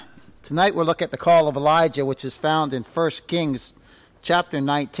Tonight we'll look at the call of Elijah, which is found in 1 Kings chapter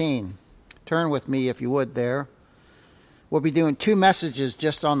 19. Turn with me, if you would, there. We'll be doing 2 messages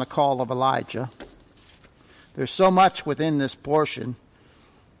just on the call of Elijah. There's so much within this portion.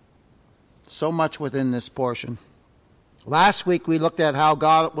 So much within this portion. Last week we looked at how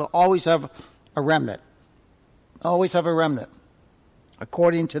God will always have a remnant. Always have a remnant,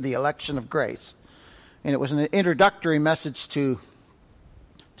 according to the election of grace. And it was an introductory message to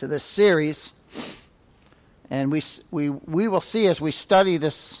this series. And we will see as we study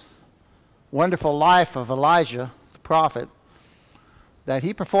this wonderful life of Elijah, the prophet, that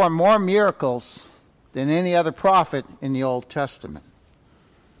he performed more miracles than any other prophet in the Old Testament.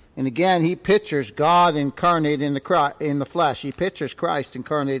 And again, he pictures God incarnate in the flesh. He pictures Christ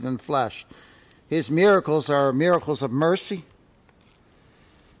incarnate in the flesh. His miracles are miracles of mercy.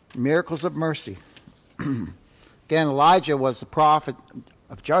 Miracles of mercy. Again, Elijah was the prophet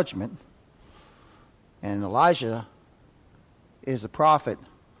of judgment. And Elijah is the prophet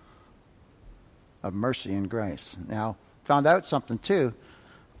of mercy and grace. Now, found out something too.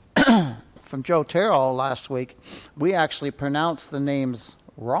 From Joe Terrell last week, we actually pronounced the names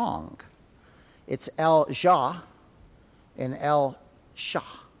wrong. It's El-Jah and El-Shah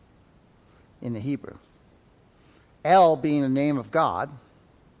in the Hebrew. El being the name of God,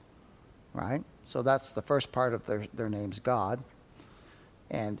 right? So that's the first part of their names, God.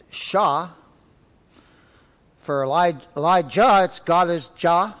 And Shah, for Elijah, it's God is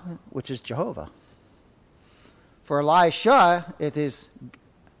Jah, which is Jehovah. For Elisha, it's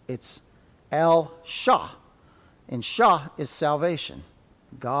El-Shah, and Shah is salvation.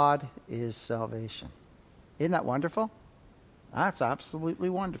 God is salvation. Isn't that wonderful? That's absolutely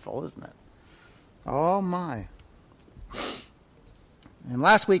wonderful, isn't it? Oh my. And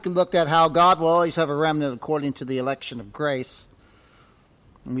last week we looked at how God will always have a remnant according to the election of grace.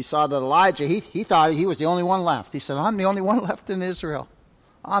 And we saw that Elijah, he thought he was the only one left. He said, I'm the only one left in Israel.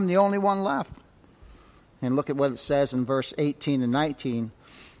 I'm the only one left. And look at what it says in verse 18 and 19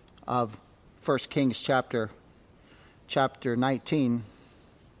 of 1 Kings chapter 19.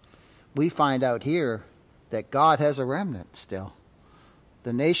 We find out here that God has a remnant still.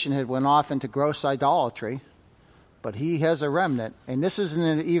 The nation had went off into gross idolatry, but he has a remnant. And this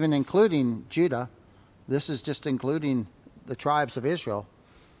isn't even including Judah. This is just including the tribes of Israel.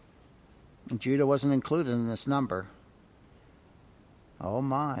 And Judah wasn't included in this number. Oh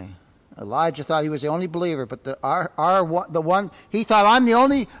my. Elijah thought he was the only believer, but the one he thought, I'm the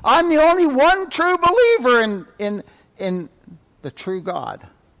only one true believer in the true God,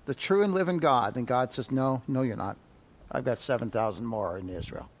 the true and living God. And God says, no, you're not. I've got 7,000 more in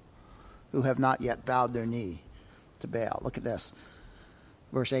Israel who have not yet bowed their knee to Baal. Look at this.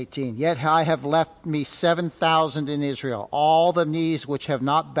 Verse 18, yet I have left me 7,000 in Israel, all the knees which have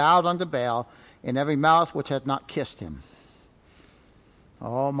not bowed unto Baal, and every mouth which hath not kissed him.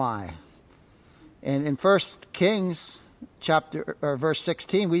 Oh my. And in 1 Kings verse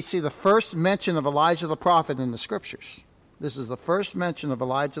 16, we see the first mention of Elijah the prophet in the scriptures. This is the first mention of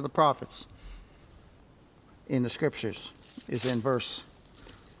Elijah the prophets in the scriptures, is in verse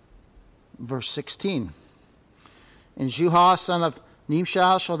 16. And Juha, son of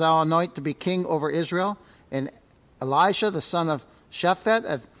Nimshah, shalt thou anoint to be king over Israel, and Elisha, the son of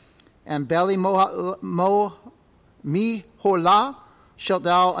Shaphat, and Beli Meholah, shalt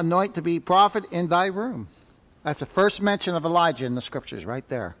thou anoint to be prophet in thy room. That's the first mention of Elijah in the scriptures, right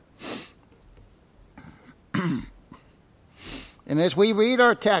there. And as we read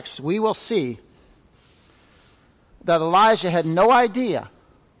our text, we will see that Elijah had no idea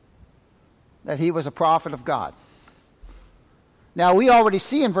that he was a prophet of God. Now, we already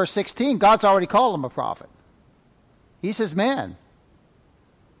see in verse 16, God's already called him a prophet. He's his man.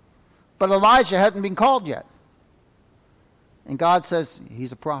 But Elijah hadn't been called yet. And God says,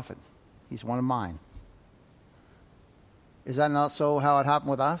 he's a prophet. He's one of mine. Is that not so how it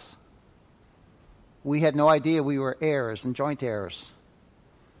happened with us? We had no idea we were heirs and joint heirs.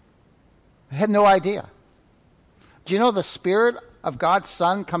 We had no idea. Do you know the Spirit of God's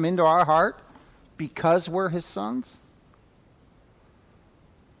Son come into our heart because we're his sons?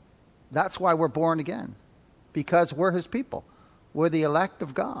 That's why we're born again. Because we're his people. We're the elect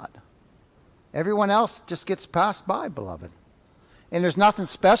of God. Everyone else just gets passed by, beloved. And there's nothing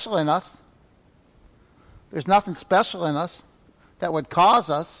special in us. There's nothing special in us that would cause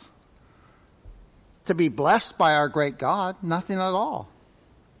us to be blessed by our great God. Nothing at all.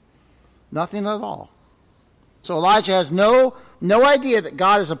 Nothing at all. So Elijah has no idea that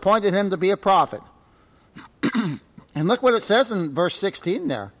God has appointed him to be a prophet. And look what it says in verse 16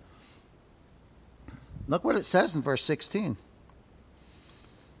 there. Look what it says in verse 16.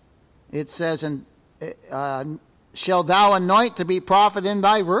 It says, shall thou anoint to be prophet in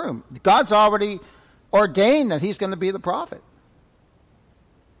thy room? God's already ordained that he's going to be the prophet.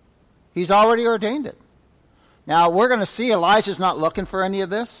 He's already ordained it. Now, we're going to see Elijah's not looking for any of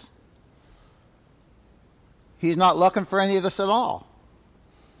this. He's not looking for any of this at all.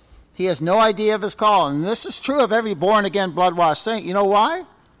 He has no idea of his call. And this is true of every born-again, blood-washed saint. You know why?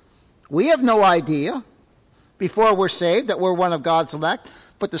 We have no idea before we're saved that we're one of God's elect.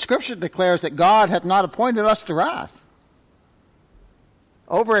 But the Scripture declares that God hath not appointed us to wrath.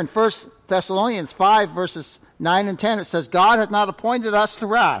 Over in 1 Thessalonians 5, verses 9 and 10, it says, God hath not appointed us to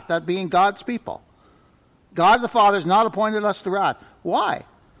wrath, that being God's people. God the Father has not appointed us to wrath. Why?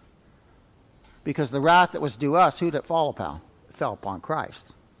 Because the wrath that was due us, who did it fall upon? It fell upon Christ.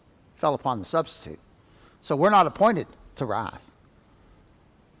 It fell upon the substitute. So we're not appointed to wrath.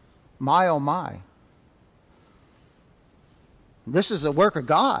 My, oh my. This is the work of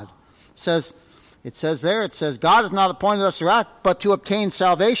God. It says, God has not appointed us to wrath, but to obtain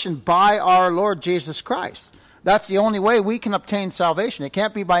salvation by our Lord Jesus Christ. That's the only way we can obtain salvation. It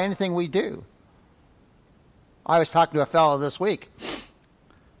can't be by anything we do. I was talking to a fellow this week,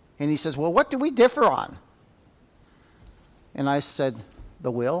 and he says, well, what do we differ on? And I said,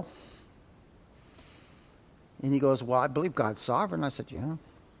 the will. And he goes, well, I believe God's sovereign. I said, yeah.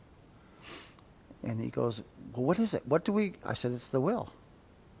 And he goes, well, what is it? I said, it's the will.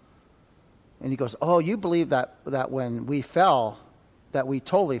 And he goes, oh, you believe that when we fell, that we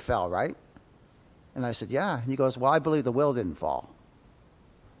totally fell, right? And I said, yeah. And he goes, well, I believe the will didn't fall.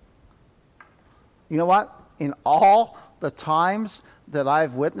 You know what? In all the times that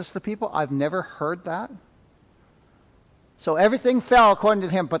I've witnessed to people, I've never heard that. So everything fell according to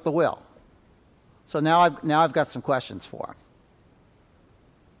him but the will. So now I've got some questions for him.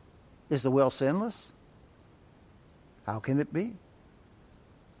 Is the will sinless? How can it be?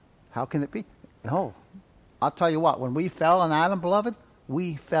 How can it be? No. I'll tell you what, when we fell in Adam, beloved,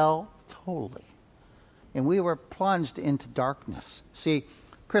 we fell totally. And we were plunged into darkness. See,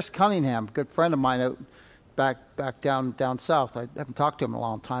 Chris Cunningham, a good friend of mine back down south, I haven't talked to him in a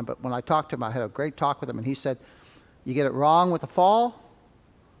long time, but when I talked to him, I had a great talk with him, and he said, you get it wrong with the fall,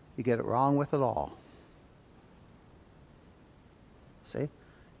 you get it wrong with it all. See?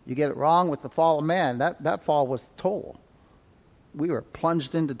 You get it wrong with the fall of man. That fall was total. We were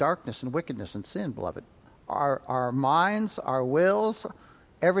plunged into darkness and wickedness and sin, beloved. Our minds, our wills,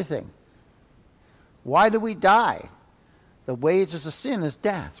 everything. Why do we die? The wages of sin is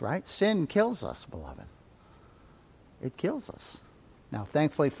death, right? Sin kills us, beloved. It kills us. Now,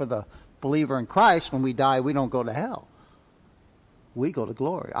 thankfully for the believer in Christ, when we die, we don't go to hell. We go to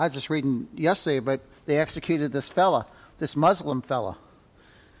glory. I was just reading yesterday, but they executed this Muslim fella.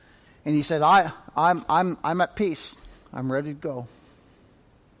 And he said, I'm at peace. I'm ready to go.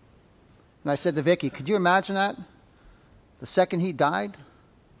 And I said to Vicky, could you imagine that? The second he died,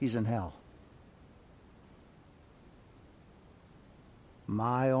 he's in hell.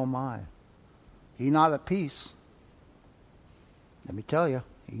 My, oh my. He not at peace. Let me tell you,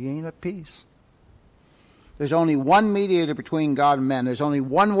 he ain't at peace. There's only one mediator between God and men. There's only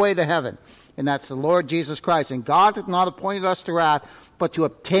one way to heaven, and that's the Lord Jesus Christ. And God hath not appointed us to wrath, but to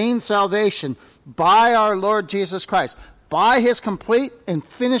obtain salvation by our Lord Jesus Christ, by his complete and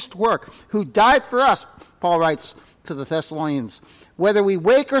finished work, who died for us, Paul writes to the Thessalonians. Whether we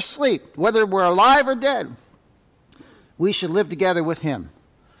wake or sleep, whether we're alive or dead, we should live together with him.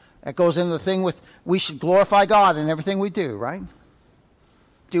 That goes into the thing with we should glorify God in everything we do, right?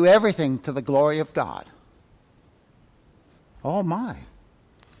 Do everything to the glory of God. Oh my.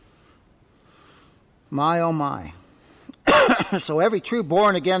 My, oh my. So every true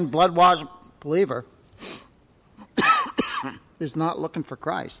born-again, blood-washed believer is not looking for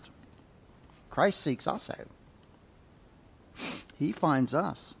Christ. Christ seeks us out. He finds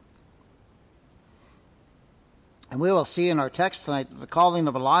us. And we will see in our text tonight that the calling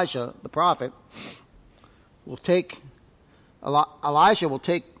of Elijah, the prophet, Elijah will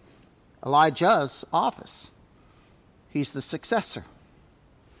take Elijah's office. He's the successor.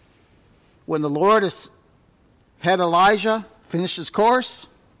 When the Lord has had Elijah finish his course,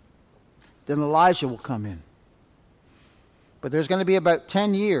 then Elijah will come in. But there's going to be about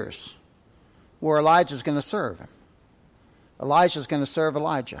 10 years where Elijah's going to serve him. Elijah's going to serve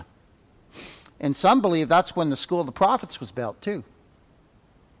Elijah. And some believe that's when the school of the prophets was built too.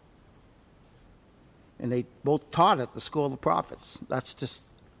 And they both taught at the school of the prophets. That's just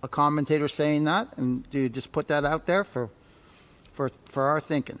a commentator saying that, and do you just put that out there for our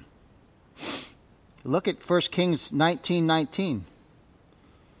thinking. Look at 1 Kings 19:19.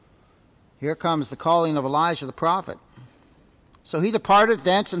 Here comes the calling of Elijah the prophet. So he departed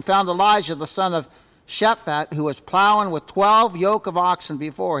thence and found Elijah the son of Shaphat, who was plowing with 12 yoke of oxen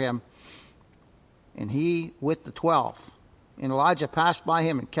before him, and he with the 12. And Elijah passed by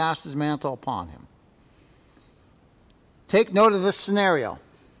him and cast his mantle upon him. Take note of this scenario.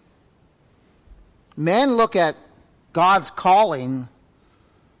 Men look at God's calling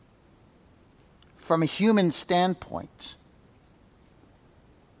from a human standpoint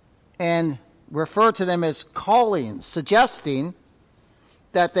and refer to them as callings, suggesting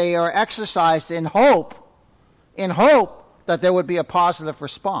that they are exercised in hope that there would be a positive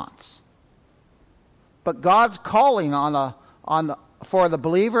response. But God's calling for the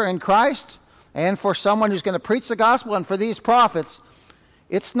believer in Christ and for someone who's going to preach the gospel and for these prophets,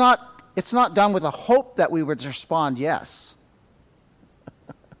 it's not done with a hope that we would respond yes.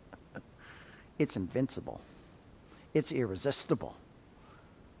 It's invincible. It's irresistible.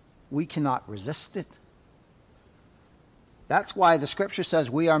 We cannot resist it. That's why the Scripture says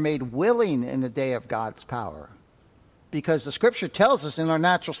we are made willing in the day of God's power. Because the Scripture tells us in our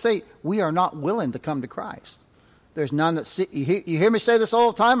natural state, we are not willing to come to Christ. There's none that see. You hear me say this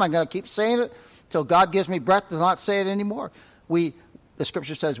all the time. I'm going to keep saying it until God gives me breath to not say it anymore. The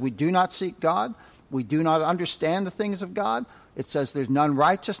Scripture says we do not seek God. We do not understand the things of God. It says there's none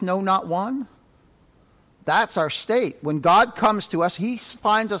righteous, no, not one. That's our state. When God comes to us, he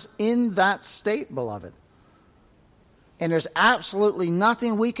finds us in that state, beloved. And there's absolutely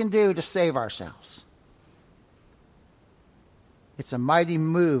nothing we can do to save ourselves. It's a mighty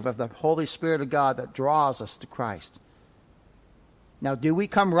move of the Holy Spirit of God that draws us to Christ. Now, do we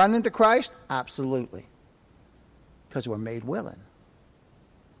come running to Christ? Absolutely. Because we're made willing.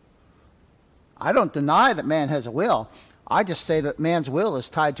 I don't deny that man has a will. I just say that man's will is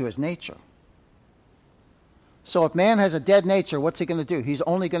tied to his nature. So if man has a dead nature, what's he going to do? He's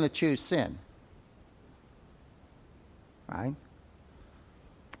only going to choose sin. Right?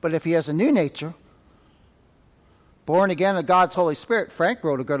 But if he has a new nature, born again of God's Holy Spirit, Frank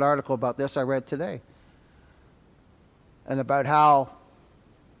wrote a good article about this I read today. And about how,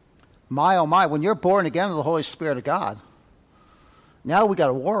 my oh my, when you're born again of the Holy Spirit of God, now we got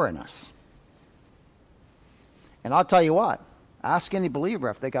a war in us. And I'll tell you what, ask any believer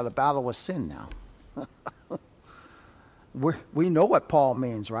if they got a battle with sin now. We know what Paul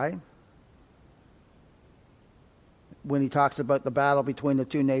means, right? When he talks about the battle between the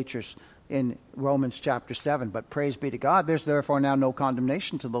two natures in Romans chapter 7. But praise be to God, there's therefore now no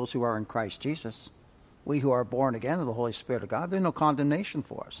condemnation to those who are in Christ Jesus. We who are born again of the Holy Spirit of God, there's no condemnation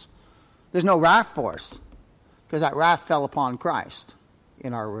for us. There's no wrath for us, because that wrath fell upon Christ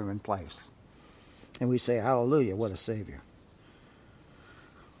in our room and place. And we say, hallelujah, what a Savior.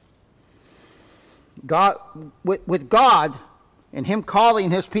 God, with God and him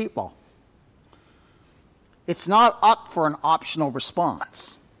calling his people, it's not up for an optional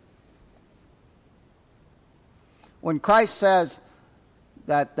response. When Christ says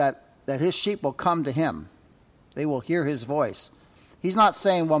that his sheep will come to him, they will hear his voice, he's not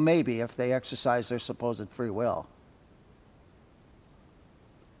saying, well, maybe if they exercise their supposed free will.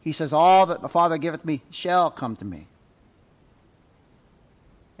 He says, all that the Father giveth me shall come to me.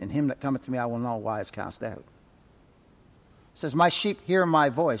 And him that cometh to me I will know why is cast out. He says, my sheep hear my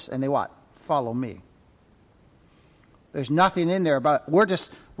voice, and they what? Follow me. There's nothing in there about it. We're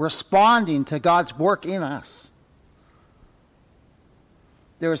just responding to God's work in us.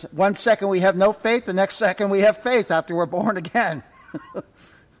 There's 1 second we have no faith, the next second we have faith after we're born again.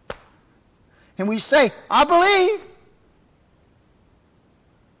 And we say, I believe.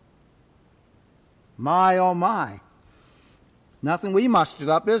 My, oh my. Nothing we mustered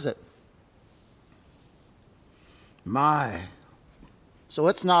up, is it? My. So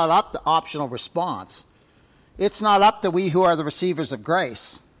it's not up to optional response. It's not up to we who are the receivers of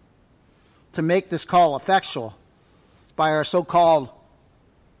grace to make this call effectual by our so-called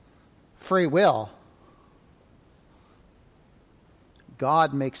free will.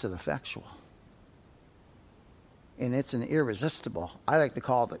 God makes it effectual. And it's an irresistible, I like to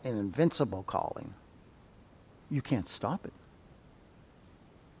call it an invincible calling. You can't stop it.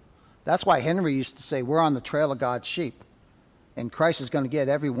 That's why Henry used to say, we're on the trail of God's sheep, and Christ is going to get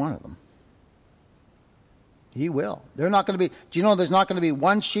every one of them. He will. They're not going to be, do you know there's not going to be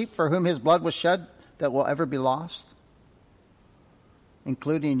one sheep for whom his blood was shed that will ever be lost?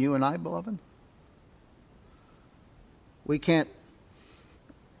 Including you and I, beloved. We can't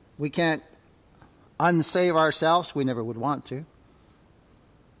unsave ourselves. We never would want to.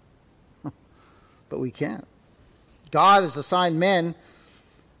 But we can't. God has assigned men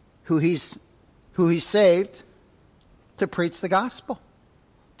who he's saved to preach the gospel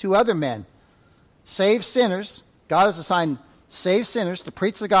to other men. Save sinners. God has assigned save sinners, to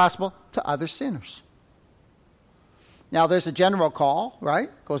preach the gospel to other sinners. Now, there's a general call, right?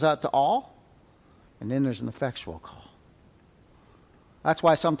 Goes out to all. And then there's an effectual call. That's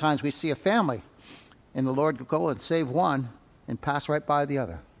why sometimes we see a family and the Lord go and save one and pass right by the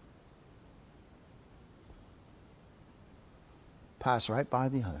other. Pass right by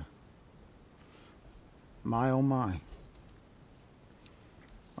the other. My, oh my.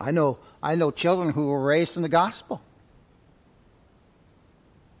 I know children who were raised in the gospel.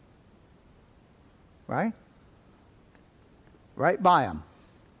 Right? Right by them.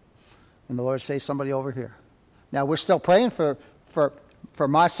 And the Lord saves somebody over here. Now, we're still praying for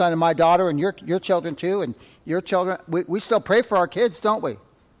my son and my daughter and your children too, and your children. We still pray for our kids, don't we?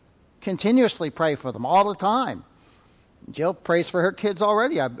 Continuously pray for them all the time. Jill prays for her kids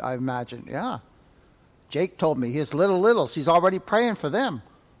already, I imagine. Yeah. Jake told me his littles, he's already praying for them,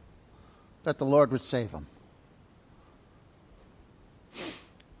 that the Lord would save them.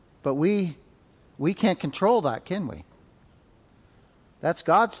 But we can't control that, can we? That's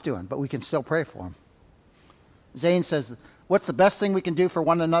God's doing, but we can still pray for them. Zane says, what's the best thing we can do for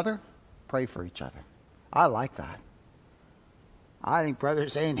one another? Pray for each other. I like that. I think Brother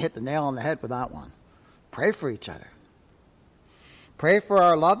Zane hit the nail on the head with that one. Pray for each other. Pray for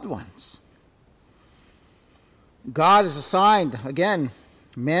our loved ones. God has assigned, again,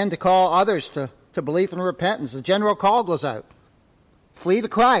 men to call others to belief and repentance. The general call goes out. Flee to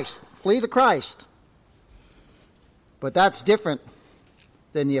Christ. Flee to Christ. But that's different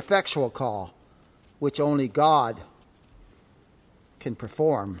than the effectual call, which only God can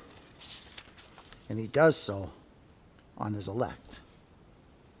perform. And he does so on his elect.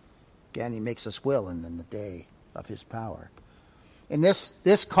 Again, he makes us willing in the day of his power. And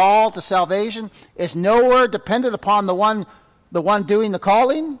this call to salvation is nowhere dependent upon the one doing the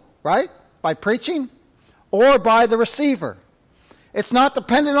calling, right? By preaching, or by the receiver. It's not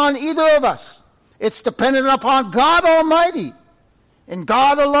dependent on either of us. It's dependent upon God Almighty and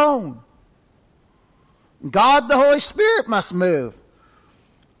God alone. God the Holy Spirit must move.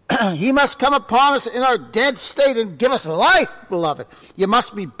 He must come upon us in our dead state and give us life, beloved. You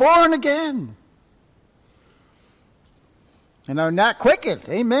must be born again. In our quickened,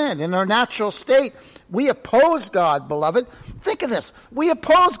 amen, in our natural state, we oppose God, beloved. Think of this. We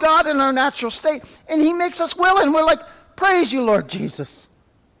oppose God in our natural state, and he makes us willing. We're like, praise you, Lord Jesus.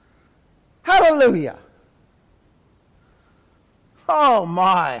 Hallelujah. Oh,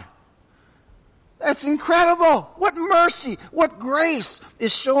 my. That's incredible. What mercy, what grace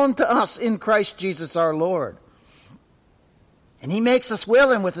is shown to us in Christ Jesus our Lord. And he makes us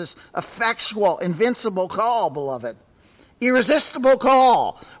willing with this effectual, invincible call, beloved. Irresistible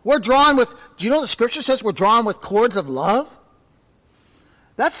call. We're drawn with, do you know the scripture says we're drawn with cords of love?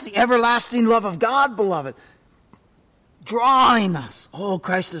 That's the everlasting love of God, beloved. Drawing us. Oh,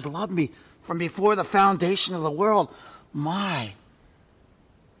 Christ has loved me from before the foundation of the world. My.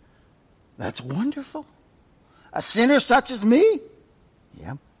 That's wonderful. A sinner such as me?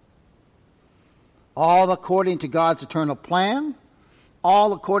 Yeah. All according to God's eternal plan.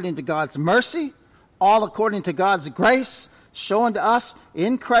 All according to God's mercy. All according to God's grace shown to us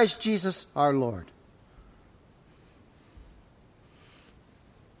in Christ Jesus our Lord.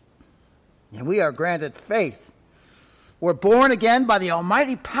 And we are granted faith. We're born again by the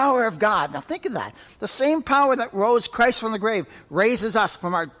almighty power of God. Now think of that. The same power that rose Christ from the grave raises us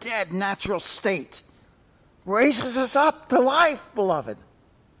from our dead natural state. Raises us up to life, beloved.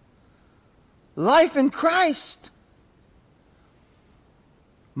 Life in Christ.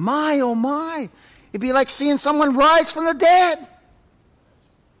 My, oh my. It'd be like seeing someone rise from the dead.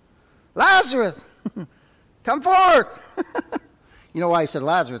 Lazarus, come forth. You know why he said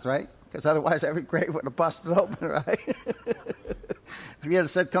Lazarus, right? Because otherwise every grave would have busted open, right? If he had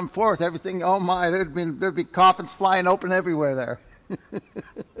said, come forth, everything, oh my, there'd be coffins flying open everywhere there.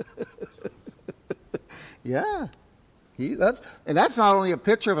 Yeah. That's not only a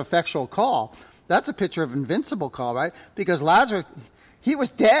picture of effectual call, that's a picture of invincible call, right? Because Lazarus, he was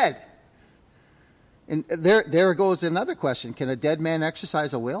dead. And there goes another question. Can a dead man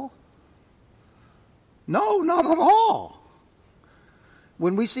exercise a will? No, not at all.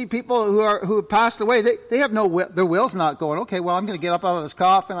 When we see people who have passed away, they have no will. Their will's not going, okay, well, I'm going to get up out of this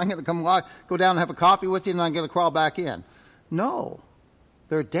coffin. I'm going to go down and have a coffee with you, and I'm going to crawl back in. No.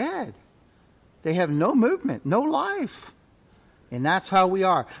 They're dead. They have no movement, no life. And that's how we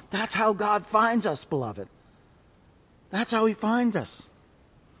are. That's how God finds us, beloved. That's how he finds us.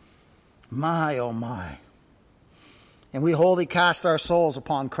 My, oh my. And we wholly cast our souls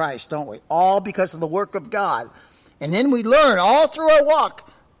upon Christ, don't we? All because of the work of God. And then we learn all through our walk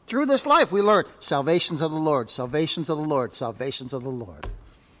Through this life we learn salvations of the Lord, salvations of the Lord, salvations of the Lord.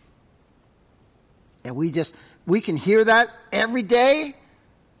 And we can hear that every day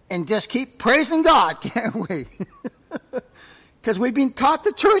and just keep praising God, can't we? Because we've been taught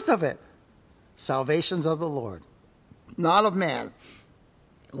the truth of it. Salvations of the Lord, not of man,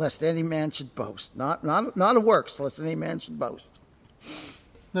 lest any man should boast. Not of works, lest any man should boast.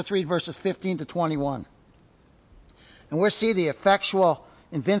 Let's read verses 15 to 21. And we'll see the effectual,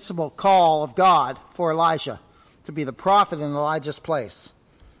 invincible call of God for Elijah to be the prophet in Elijah's place.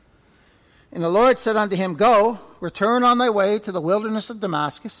 And the Lord said unto him, Go, return on thy way to the wilderness of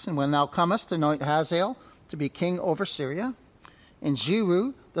Damascus, and when thou comest, anoint Hazael to be king over Syria. And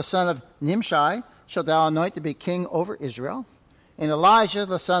Jehu, the son of Nimshi, shalt thou anoint to be king over Israel. And Elijah,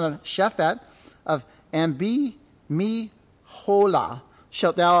 the son of Shaphat, of Ambi-Meholah,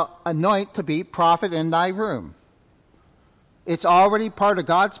 shalt thou anoint to be prophet in thy room. It's already part of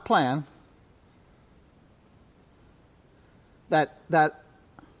God's plan that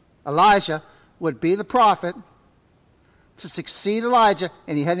Elijah would be the prophet to succeed Elijah,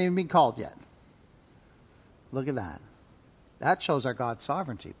 and he hadn't even been called yet. Look at that. That shows our God's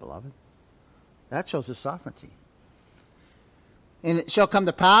sovereignty, beloved. That shows his sovereignty. And it shall come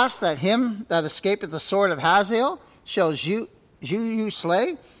to pass that him that escapeth the sword of Hazael shall Jehu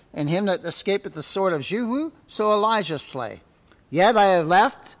slay, and him that escapeth the sword of Jehu shall Elijah slay. Yet I have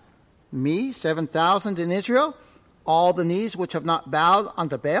left me 7,000 in Israel, all the knees which have not bowed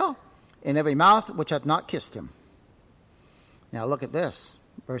unto Baal, and every mouth which hath not kissed him. Now look at this,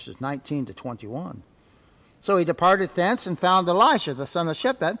 verses 19 to 21. So he departed thence and found Elisha, the son of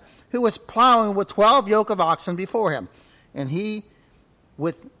Shaphat, who was plowing with 12 yoke of oxen before him, and he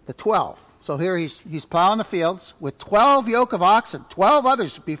with the 12. So here he's plowing the fields with 12 yoke of oxen,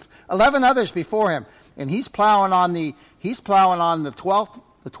 11 others before him, and he's plowing on the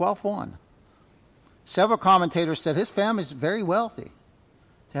 12th one. Several commentators said his family is very wealthy.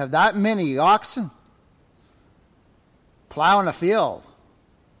 To have that many oxen plowing a field,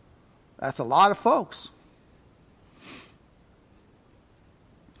 that's a lot of folks.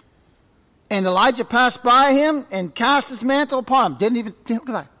 And Elijah passed by him and cast his mantle upon him. Did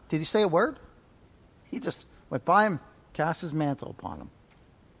he say a word? He just went by him, cast his mantle upon him.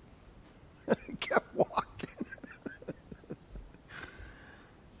 He kept walking.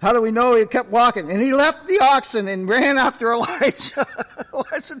 How do we know he kept walking? And he left the oxen and ran after Elijah.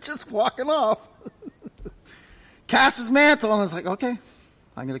 Elijah just walking off. Cast his mantle and was like, okay,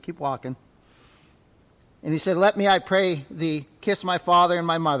 I'm going to keep walking. And he said, let me, I pray thee, kiss my father and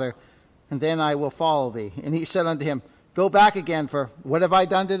my mother, and then I will follow thee. And he said unto him, go back again, for what have I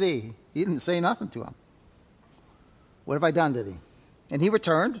done to thee? He didn't say nothing to him. What have I done to thee? And he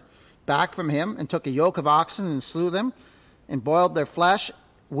returned back from him and took a yoke of oxen and slew them and boiled their flesh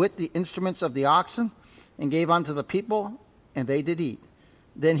with the instruments of the oxen and gave unto the people, and they did eat.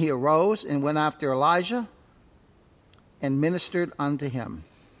 Then he arose and went after Elijah and ministered unto him.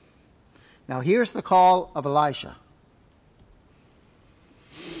 Now here's the call of Elisha.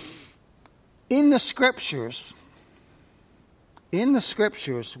 In the scriptures,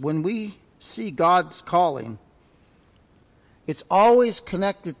 when we see God's calling, it's always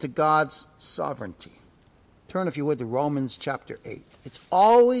connected to God's sovereignty. Turn, if you would, to Romans chapter 8. It's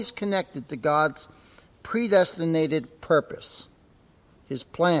always connected to God's predestinated purpose, his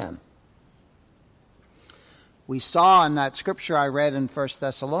plan. We saw in that scripture I read in 1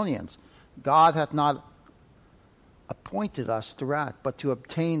 Thessalonians, God hath not appointed us to wrath, but to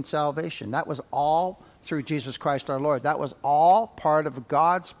obtain salvation. That was all through Jesus Christ our Lord. That was all part of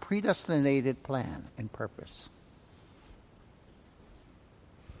God's predestinated plan and purpose,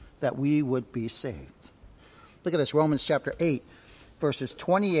 that we would be saved. Look at this, Romans chapter 8, verses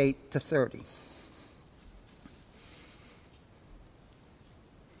 28 to 30.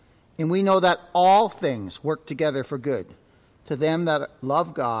 And we know that all things work together for good, to them that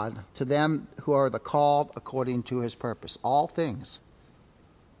love God, to them who are the called according to his purpose. All things.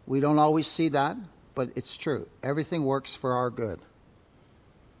 We don't always see that, but it's true. Everything works for our good.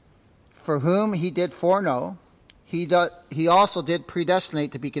 For whom he did foreknow, he also did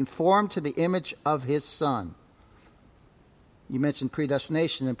predestinate to be conformed to the image of his Son. You mentioned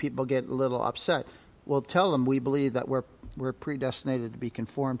predestination and people get a little upset. Well, tell them we believe that we're predestinated to be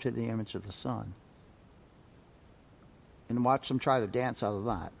conformed to the image of the Son. And watch them try to dance out of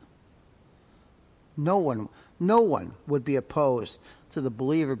that. No one would be opposed to the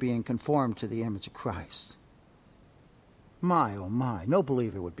believer being conformed to the image of Christ. My, oh my, no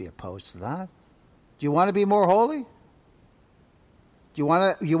believer would be opposed to that. Do you want to be more holy? Do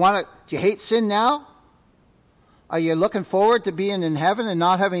you hate sin now? Are you looking forward to being in heaven and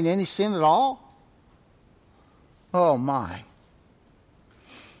not having any sin at all? Oh my.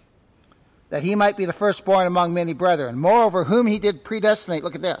 That he might be the firstborn among many brethren. Moreover, whom he did predestinate,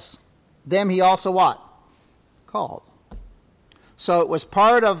 look at this, them he also what? Called. So it was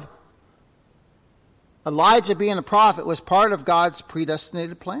part of Elijah being a prophet, was part of God's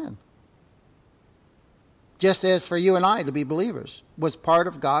predestinated plan. Just as for you and I to be believers was part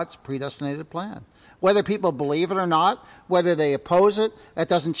of God's predestinated plan. Whether people believe it or not, whether they oppose it, that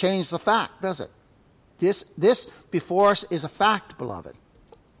doesn't change the fact, does it? This before us is a fact, beloved.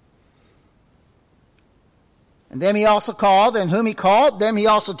 And them he also called, and whom he called, them he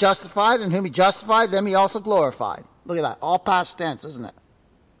also justified, and whom he justified, them he also glorified. Look at that, all past tense, isn't it?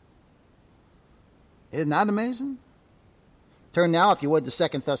 Isn't that amazing? Turn now, if you would, to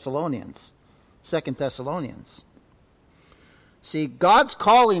 2 Thessalonians. 2 Thessalonians. See, God's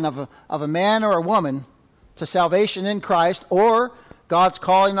calling of a man or a woman to salvation in Christ, or God's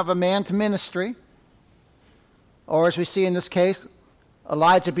calling of a man to ministry, or as we see in this case,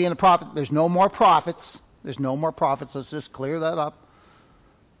 Elijah being a prophet. There's no more prophets. There's no more prophets. Let's just clear that up.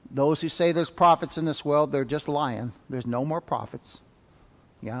 Those who say there's prophets in this world, they're just lying. There's no more prophets.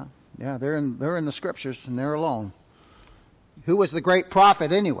 Yeah, they're in the scriptures, and they're alone. Who was the great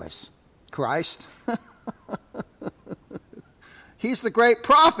prophet anyways? Christ. He's the great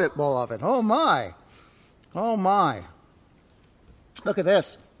prophet, beloved. Oh my. Oh my. Look at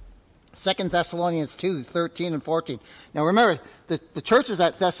this. 2 Thessalonians 2, 13 and 14. Now remember, the churches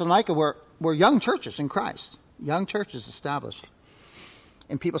at Thessalonica were young churches in Christ. Young churches established.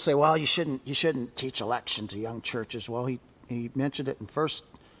 And people say, well, you shouldn't teach election to young churches. Well, he mentioned it in First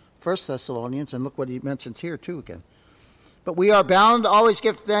Thessalonians, and look what he mentions here too again. But we are bound to always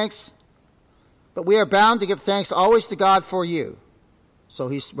give thanks. But we are bound to give thanks always to God for you. So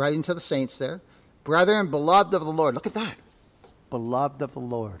he's writing to the saints there. Brethren, beloved of the Lord. Look at that. Beloved of the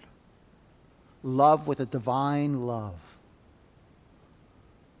Lord. Love with a divine love.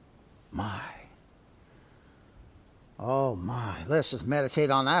 My. Oh my. Let's just meditate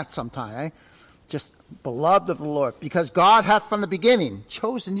on that sometime, eh? Just beloved of the Lord. Because God hath from the beginning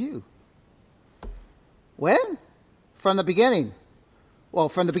chosen you. When? From the beginning. Well,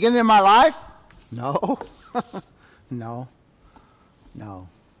 from the beginning of my life? No. No.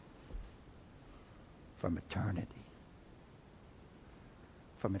 From eternity.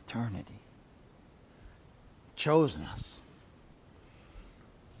 From eternity. Chosen us.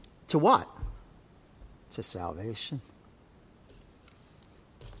 To what? To salvation.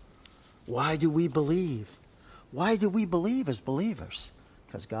 Why do we believe? Why do we believe as believers?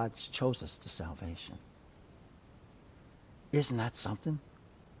 Because God chose us to salvation. Isn't that something?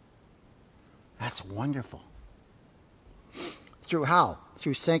 That's wonderful. Through how?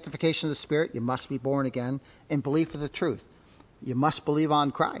 Through sanctification of the Spirit, you must be born again, and belief of the truth. You must believe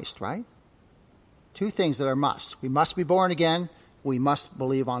on Christ, right? Two things that are must. We must be born again. We must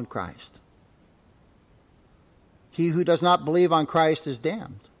believe on Christ. He who does not believe on Christ is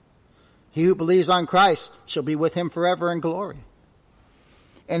damned. He who believes on Christ shall be with him forever in glory.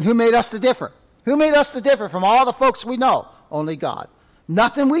 And who made us to differ? Who made us to differ from all the folks we know? Only God.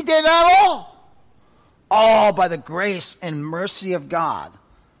 Nothing we did at all. All by the grace and mercy of God.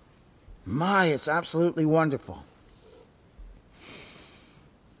 My, it's absolutely wonderful.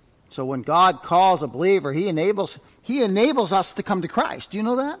 So when God calls a believer, he enables us to come to Christ. Do you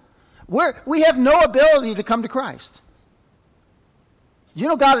know that? We have no ability to come to Christ. You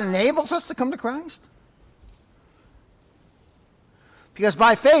know God enables us to come to Christ? Because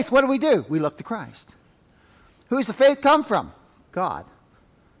by faith, what do? We look to Christ. Who does the faith come from? God.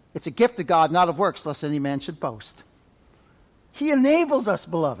 It's a gift of God, not of works, lest any man should boast. He enables us,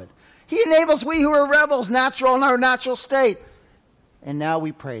 beloved. He enables we who are rebels, natural in our natural state. And now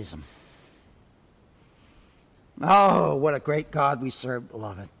we praise him. Oh, what a great God we serve,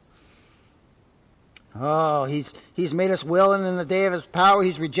 beloved. Oh, he's made us willing in the day of his power.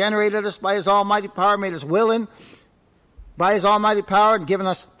 He's regenerated us by his almighty power, made us willing by his almighty power, and given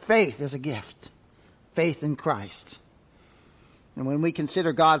us faith as a gift. Faith in Christ. And when we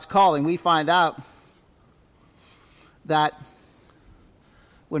consider God's calling, we find out that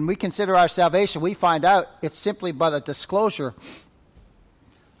when we consider our salvation, we find out it's simply but a disclosure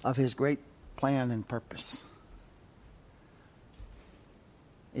of his great plan and purpose.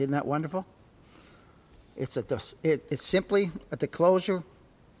 Isn't that wonderful? It's simply a disclosure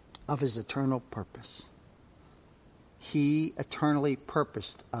of his eternal purpose. He eternally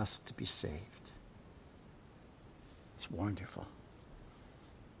purposed us to be saved. It's wonderful.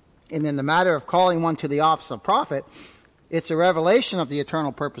 And in the matter of calling one to the office of prophet, it's a revelation of the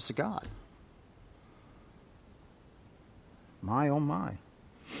eternal purpose of God. My, oh my.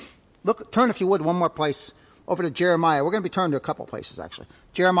 Look, turn if you would one more place over to Jeremiah. We're going to be turning to a couple places actually.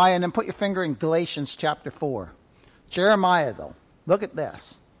 Jeremiah, and then put your finger in Galatians chapter 4. Jeremiah though, look at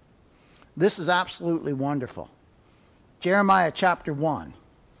this. This is absolutely wonderful. Jeremiah chapter 1.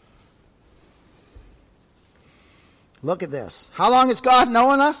 Look at this. How long has God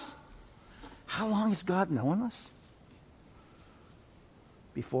known us? How long has God known us?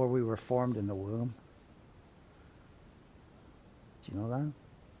 Before we were formed in the womb. Do you know that?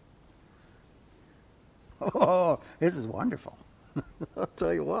 Oh, this is wonderful. I'll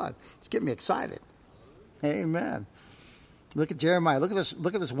tell you what. It's getting me excited. Amen. Look at Jeremiah. Look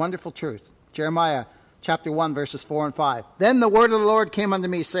at this wonderful truth. Jeremiah chapter 1, verses 4 and 5. Then the word of the Lord came unto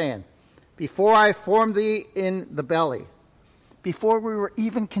me, saying, before I formed thee in the belly, before we were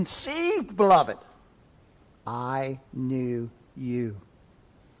even conceived, beloved, I knew you.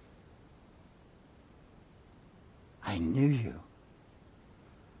 I knew you.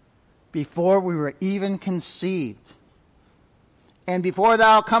 Before we were even conceived. And before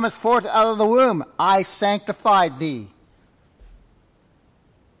thou comest forth out of the womb, I sanctified thee.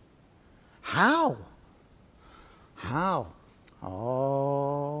 How? How?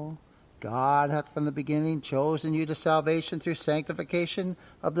 Oh, God hath from the beginning chosen you to salvation through sanctification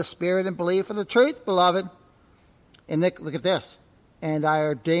of the Spirit and belief of the truth, beloved. And look at this. And I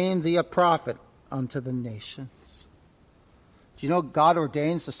ordained thee a prophet unto the nations. Do you know God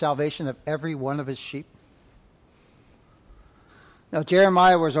ordains the salvation of every one of his sheep? Now,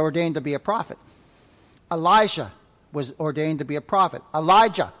 Jeremiah was ordained to be a prophet. Elijah was ordained to be a prophet.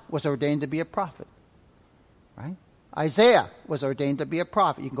 Elijah was ordained to be a prophet. Right? Isaiah was ordained to be a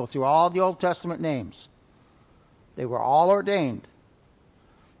prophet. You can go through all the Old Testament names. They were all ordained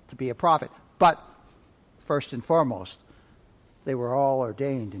to be a prophet. But, first and foremost, they were all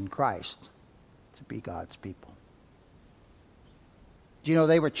ordained in Christ to be God's people. Do you know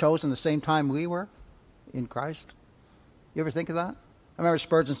they were chosen the same time we were in Christ? You ever think of that? I remember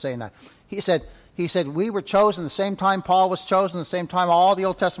Spurgeon saying that. He said, we were chosen the same time Paul was chosen, the same time all the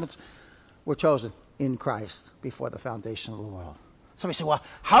Old Testaments were chosen in Christ before the foundation of the world. Somebody said, well,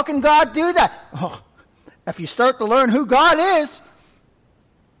 how can God do that? Oh, if you start to learn who God is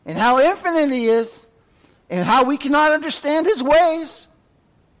and how infinite he is and how we cannot understand his ways,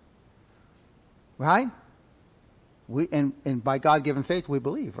 right? And by God-given faith, we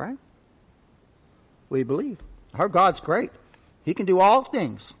believe, right? We believe. Our God's great. He can do all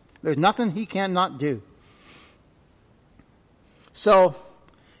things. There's nothing he cannot do. So,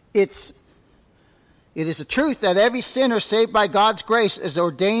 it is a truth that every sinner saved by God's grace is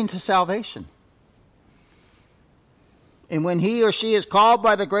ordained to salvation. And when he or she is called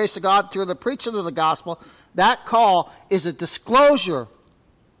by the grace of God through the preaching of the gospel, that call is a disclosure.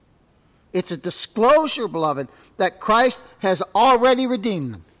 It's a disclosure, beloved, that Christ has already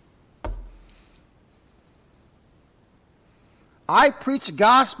redeemed them. I preach a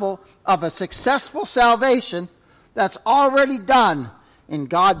gospel of a successful salvation that's already done, and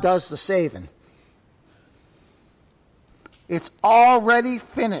God does the saving. It's already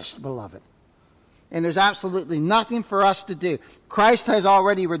finished, beloved. And there's absolutely nothing for us to do. Christ has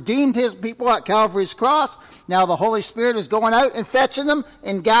already redeemed his people at Calvary's cross. Now the Holy Spirit is going out and fetching them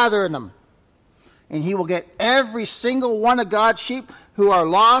and gathering them. And he will get every single one of God's sheep who are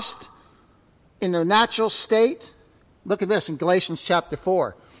lost in their natural state. Look at this in Galatians chapter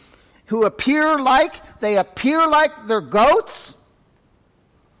 4. Who appear like they're goats,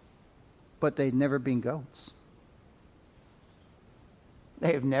 but they've never been goats.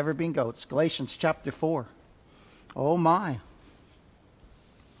 They have never been goats. Galatians chapter 4. Oh my.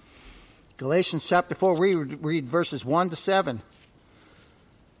 Galatians chapter 4, we read verses 1 to 7.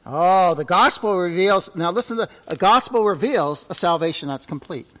 Oh, the gospel reveals, now listen to, a gospel reveals a salvation that's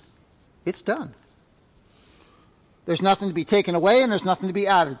complete. It's done. There's nothing to be taken away and there's nothing to be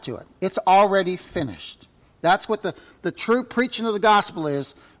added to it. It's already finished. That's what the true preaching of the gospel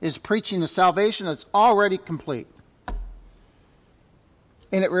is preaching a salvation that's already complete.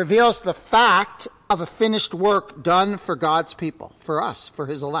 And it reveals the fact of a finished work done for God's people, for us, for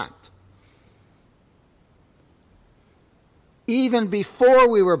his elect. Even before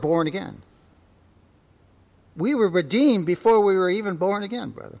we were born again. We were redeemed before we were even born again,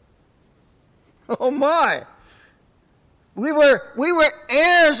 brother. Oh my! We were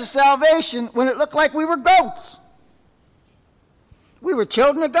heirs of salvation when it looked like we were goats. We were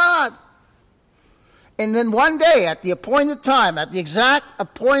children of God. And then one day, at the appointed time, at the exact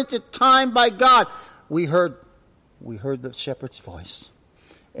appointed time by God, we heard the shepherd's voice.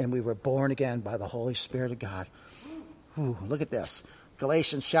 And we were born again by the Holy Spirit of God. Ooh, look at this.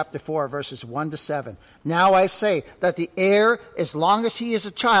 Galatians chapter 4, verses 1 to 7. Now I say that the heir, as long as he is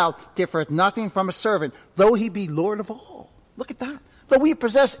a child, differeth nothing from a servant, though he be Lord of all. Look at that. Though we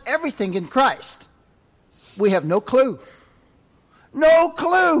possess everything in Christ, we have no clue. No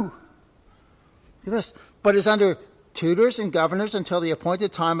clue. Look at this. But is under tutors and governors until the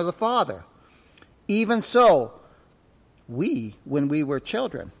appointed time of the Father. Even so, we, when we were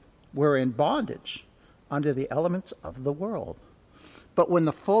children, were in bondage under the elements of the world. But when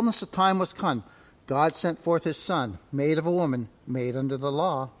the fullness of time was come, God sent forth his Son, made of a woman, made under the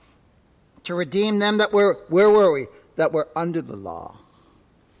law, to redeem them that were, where were we? That were under the law.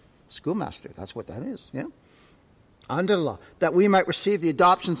 Schoolmaster, that's what that is, yeah? Under the law, that we might receive the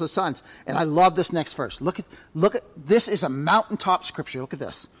adoptions of sons. And I love this next verse. Look at this is a mountaintop scripture. Look at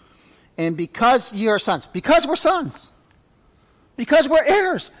this. And because ye are sons, because we're sons, because we're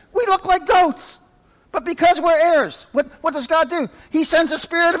heirs, we look like goats. But because we're heirs, what does God do? He sends the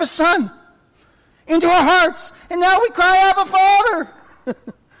Spirit of his Son into our hearts. And now we cry, Abba, Father.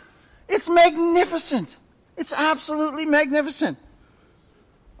 It's magnificent. It's absolutely magnificent.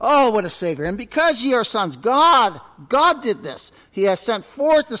 Oh, what a Savior. And because ye are sons, God did this. He has sent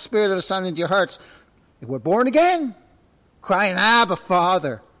forth the Spirit of his Son into your hearts. And we're born again, crying, Abba,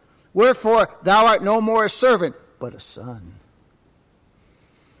 Father. Wherefore thou art no more a servant, but a son.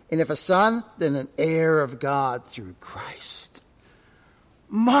 And if a son, then an heir of God through Christ.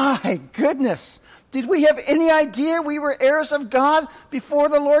 My goodness. Did we have any idea we were heirs of God before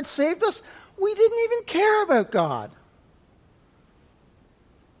the Lord saved us? We didn't even care about God.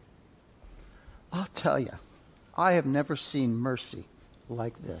 I'll tell you, I have never seen mercy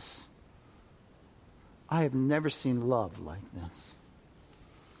like this. I have never seen love like this.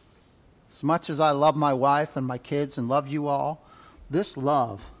 As much as I love my wife and my kids and love you all, this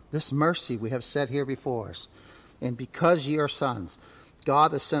love, this mercy we have set here before us, and because ye are sons,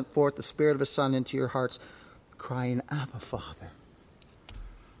 God has sent forth the Spirit of his Son into your hearts, crying, Abba, Father.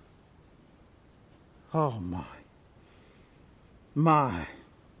 Oh, my. My.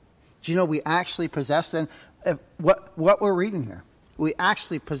 Do you know we actually possess then, what we're reading here? We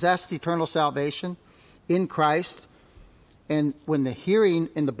actually possessed eternal salvation in Christ. And when the hearing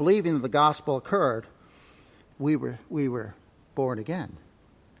and the believing of the gospel occurred, we were born again,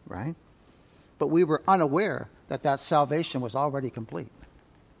 right? But we were unaware that salvation was already complete.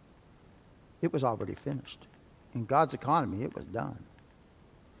 It was already finished. In God's economy, it was done,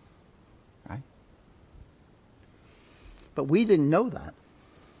 right? But we didn't know that.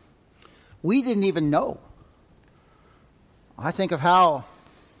 We didn't even know. I think of how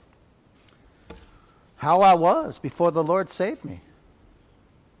I was before the Lord saved me.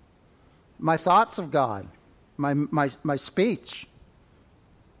 My thoughts of God, my speech.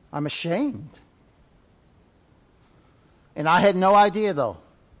 I'm ashamed. And I had no idea, though,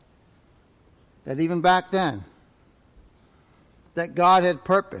 that even back then, that God had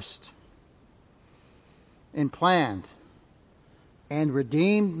purposed and planned and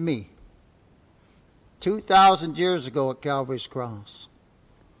redeemed me 2,000 years ago at Calvary's cross.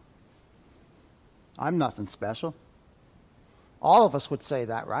 I'm nothing special. All of us would say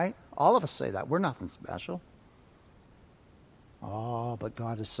that, right? All of us say that. We're nothing special. Oh, but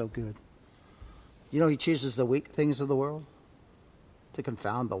God is so good. You know, he chooses the weak things of the world to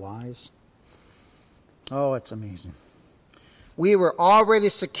confound the wise. Oh, it's amazing. We were already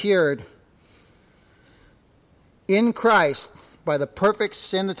secured in Christ by the perfect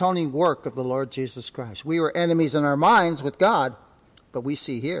sin-atoning work of the Lord Jesus Christ. We were enemies in our minds with God, but we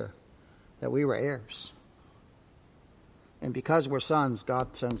see here that we were heirs. And because we're sons,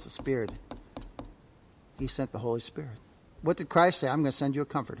 God sends the Spirit. He sent the Holy Spirit. What did Christ say? I'm going to send you a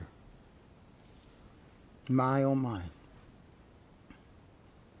comforter. My, oh my.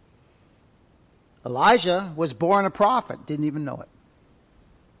 Elijah was born a prophet, didn't even know it.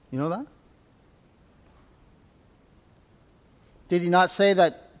 You know that? Did he not say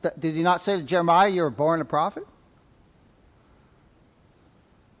did he not say to Jeremiah, you were born a prophet?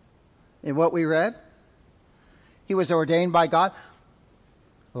 In what we read? He was ordained by God.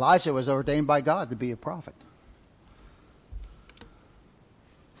 Elijah was ordained by God to be a prophet.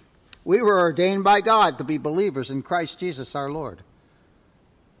 We were ordained by God to be believers in Christ Jesus our Lord.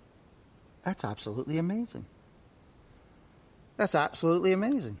 That's absolutely amazing. That's absolutely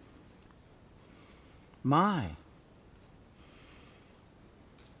amazing. My.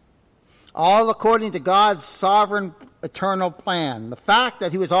 All according to God's sovereign eternal plan. The fact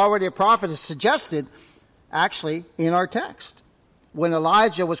that he was already a prophet is suggested actually in our text when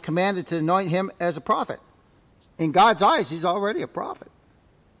Elijah was commanded to anoint him as a prophet. In God's eyes, he's already a prophet.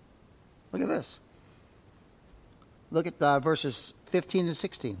 Look at this. Look at verses 15 and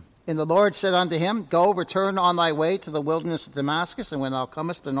 16. And the Lord said unto him, Go, return on thy way to the wilderness of Damascus, and when thou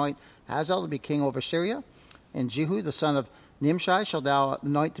comest, anoint Hazael to be king over Syria, and Jehu the son of Nimshi shalt thou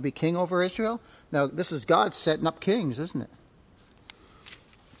anoint to be king over Israel. Now, this is God setting up kings, isn't it?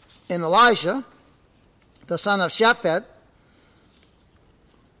 And Elijah, the son of Shaphat,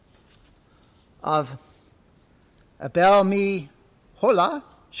 of Abel-meholah,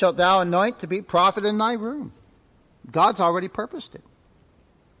 shalt thou anoint to be prophet in thy room. God's already purposed it.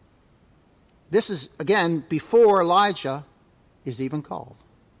 This is, again, before Elijah is even called.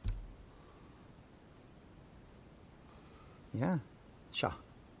 Yeah,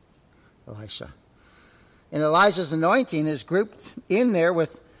 Elisha. And Elijah's anointing is grouped in there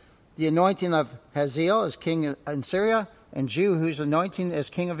with the anointing of Hazael as king in Syria and Jehu, who's anointing as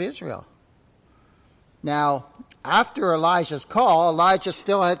king of Israel. Now, after Elijah's call, Elijah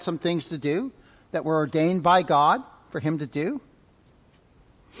still had some things to do that were ordained by God for him to do,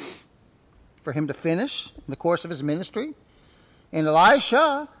 for him to finish in the course of his ministry. And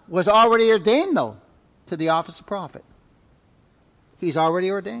Elisha was already ordained, though, to the office of prophet. He's already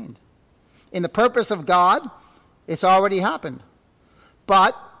ordained. In the purpose of God, it's already happened.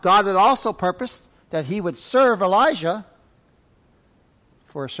 But God had also purposed that he would serve Elijah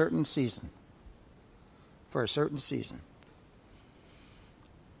for a certain season. For a certain season.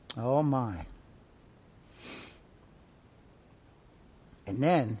 Oh my. And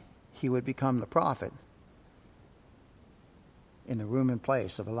then he would become the prophet in the room and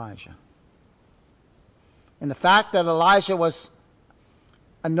place of Elijah. And the fact that Elijah was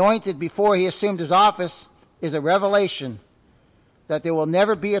anointed before he assumed his office is a revelation that there will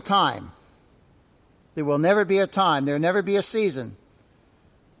never be a time, there will never be a season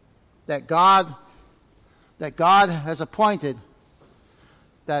that God has appointed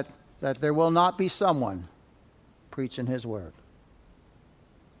that there will not be someone preaching his word.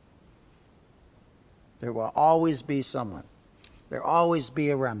 There will always be someone. There will always be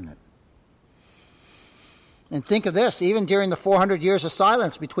a remnant. And think of this, even during the 400 years of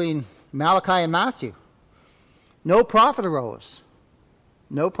silence between Malachi and Matthew, no prophet arose.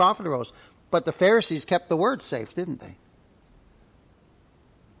 No prophet arose. But the Pharisees kept the word safe, didn't they?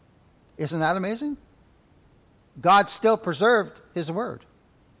 Isn't that amazing? God still preserved his word.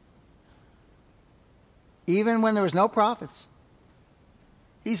 Even when there was no prophets.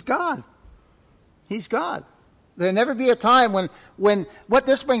 He's God. He's God. There'll never be a time when what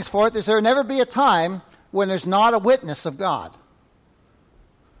this brings forth is there'll never be a time when there's not a witness of God.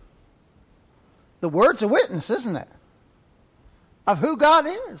 The word's a witness, isn't it? Of who God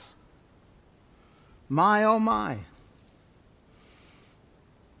is. My, oh my.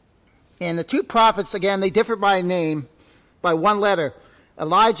 And the two prophets, again, they differ by name, by one letter.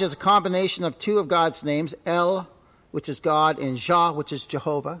 Elijah is a combination of two of God's names, El, which is God, and Jah, which is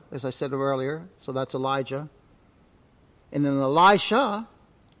Jehovah, as I said earlier. So that's Elijah. And then Elisha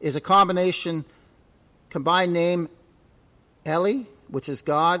is a combined name, Eli, which is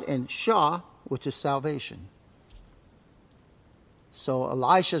God, and Shah, which is salvation. So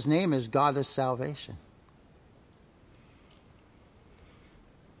Elisha's name is God is salvation.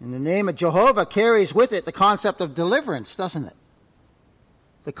 And the name of Jehovah carries with it the concept of deliverance, doesn't it?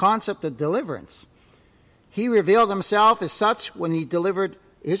 The concept of deliverance. He revealed himself as such when he delivered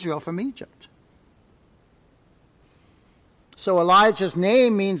Israel from Egypt. So Elijah's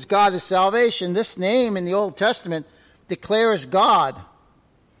name means God is salvation. This name in the Old Testament declares God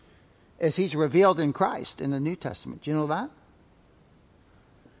as he's revealed in Christ in the New Testament. Do you know that?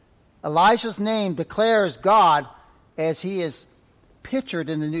 Elijah's name declares God as he is pictured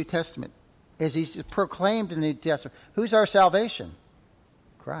in the New Testament, as he's proclaimed in the New Testament. Who's our salvation?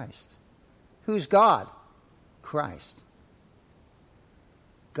 Christ. Who's God? Christ.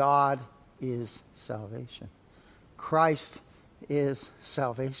 God is salvation. Christ is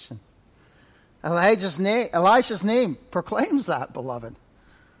salvation. Elisha's name proclaims that, beloved.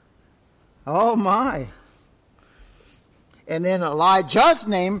 Oh my. And then Elijah's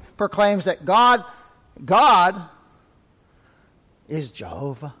name proclaims that God is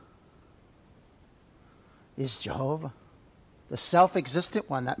Jehovah. Is Jehovah. The self-existent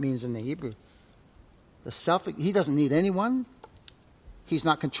one, that means in the Hebrew. He doesn't need anyone. He's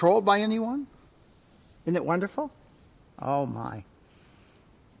not controlled by anyone. Isn't it wonderful? Oh my.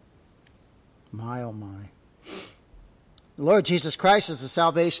 My, oh my. The Lord Jesus Christ is the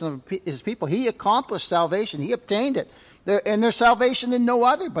salvation of his people. He accomplished salvation. He obtained it. And there's salvation in no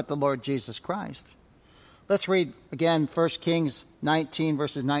other but the Lord Jesus Christ. Let's read again 1 Kings 19,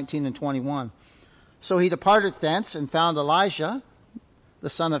 verses 19 and 21. So he departed thence and found Elijah, the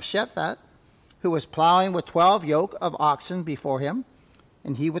son of Shaphat, who was plowing with 12 yoke of oxen before him,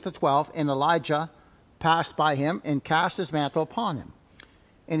 and he with the 12. And Elijah passed by him and cast his mantle upon him.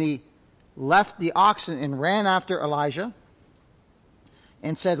 And he left the oxen and ran after Elijah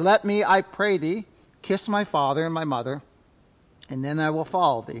and said, Let me, I pray thee, kiss my father and my mother, and then I will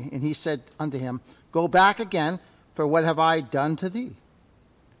follow thee. And he said unto him, Go back again, for what have I done to thee?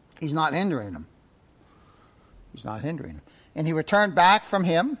 He's not hindering him. He's not hindering him. And he returned back from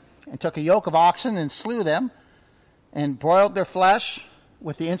him and took a yoke of oxen and slew them and broiled their flesh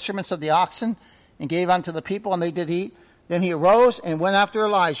with the instruments of the oxen and gave unto the people, and they did eat. Then he arose and went after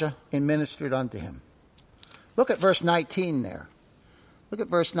Elijah and ministered unto him. Look at verse 19 there. Look at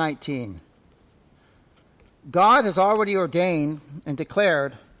verse 19. God has already ordained and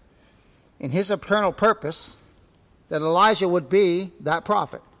declared in his eternal purpose that Elijah would be that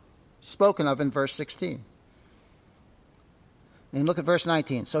prophet spoken of in verse 16. And look at verse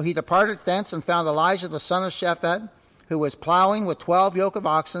 19. So he departed thence and found Elijah the son of Shaphat, who was plowing with 12 yoke of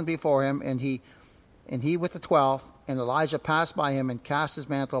oxen before him, and he with the 12. And Elijah passed by him and cast his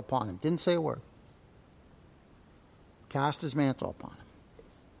mantle upon him. Didn't say a word. Cast his mantle upon him.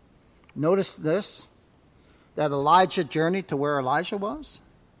 Notice this, that Elijah journeyed to where Elijah was.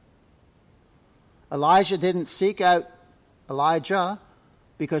 Elijah didn't seek out Elijah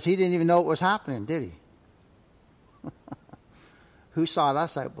because he didn't even know what was happening, did he? Who sought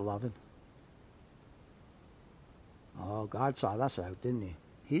us out, beloved? Oh, God sought us out, didn't he?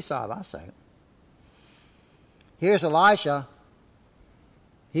 He sought us out. Here's Elisha.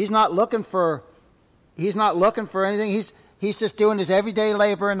 He's not looking for anything. He's just doing his everyday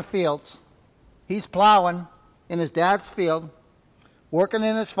labor in the fields. He's plowing in his dad's field, working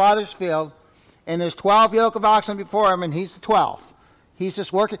in his father's field, and there's 12 yoke of oxen before him, and he's the 12th. He's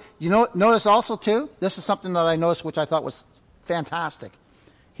just working. You know, notice also too, this is something that I noticed which I thought was fantastic.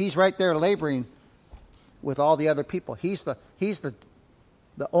 He's right there laboring with all the other people. He's the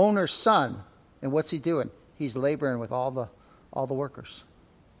owner's son, and what's he doing? He's laboring with all the workers.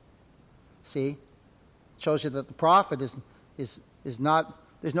 See, shows you that the prophet is not.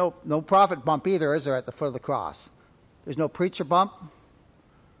 There's no prophet bump either, is there, at the foot of the cross? There's no preacher bump,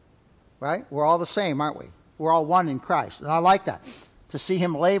 right? We're all the same, aren't we? We're all one in Christ, and I like that, to see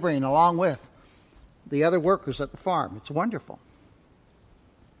him laboring along with the other workers at the farm. It's wonderful.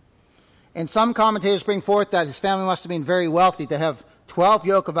 And some commentators bring forth that his family must have been very wealthy to have 12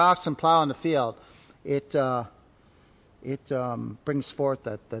 yoke of oxen plow in the field. It brings forth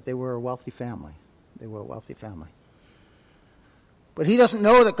that they were a wealthy family. They were a wealthy family. But he doesn't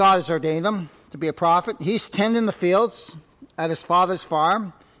know that God has ordained him to be a prophet. He's tending the fields at his father's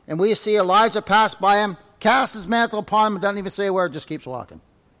farm. And we see Elijah pass by him, cast his mantle upon him, and doesn't even say a word, just keeps walking.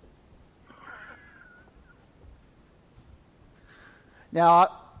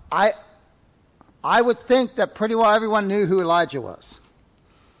 Now, I would think that pretty well everyone knew who Elijah was,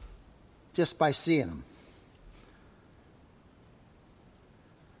 just by seeing him.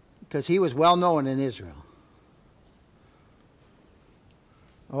 Because he was well known in Israel.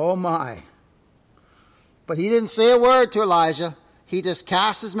 Oh my. But he didn't say a word to Elijah. He just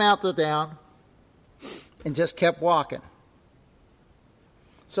cast his mantle down and just kept walking.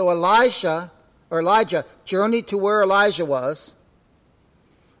 So Elijah journeyed to where Elijah was.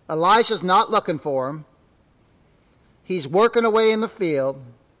 Elijah's not looking for him. He's working away in the field.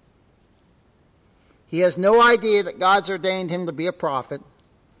 He has no idea that God's ordained him to be a prophet.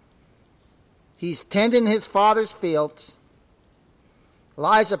 He's tending his father's fields.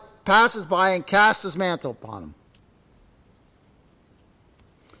 Elijah passes by and casts his mantle upon him.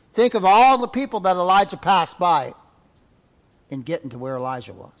 Think of all the people that Elijah passed by in getting to where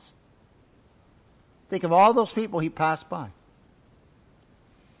Elijah was. Think of all those people he passed by.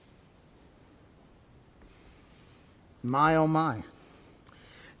 My, oh my.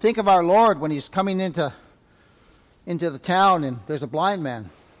 Think of our Lord when he's coming into the town and there's a blind man.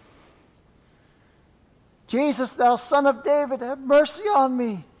 Jesus, thou son of David, have mercy on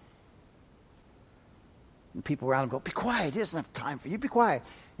me. And people around him go, be quiet. He doesn't have time for you. Be quiet.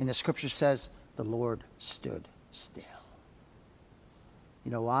 And the scripture says the Lord stood still.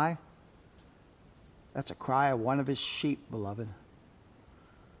 You know why? That's a cry of one of his sheep, beloved.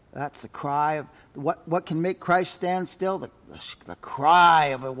 That's the cry of, what can make Christ stand still? The cry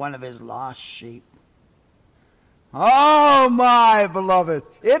of one of his lost sheep. Oh, my beloved.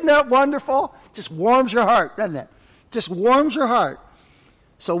 Isn't that wonderful? Just warms your heart, doesn't it? Just warms your heart.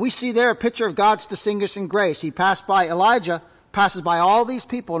 So we see there a picture of God's distinguishing grace. He passed by, Elijah passes by all these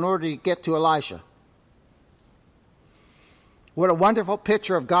people in order to get to Elisha. What a wonderful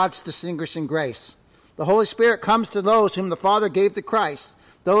picture of God's distinguishing grace. The Holy Spirit comes to those whom the Father gave to Christ,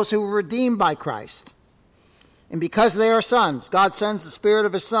 those who were redeemed by Christ. And because they are sons, God sends the Spirit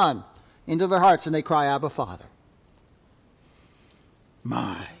of his Son into their hearts, and they cry, Abba, Father.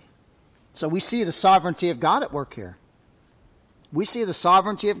 My. So we see the sovereignty of God at work here. We see the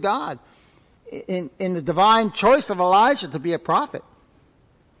sovereignty of God in the divine choice of Elijah to be a prophet.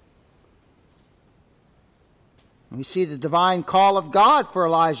 We see the divine call of God for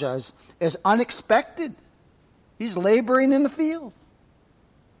Elijah as unexpected. He's laboring in the field,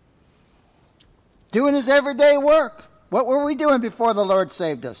 doing his everyday work. What were we doing before the Lord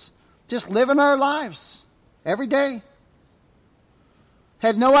saved us? Just living our lives every day.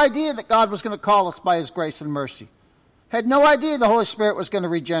 Had no idea that God was going to call us by his grace and mercy. Had no idea the Holy Spirit was going to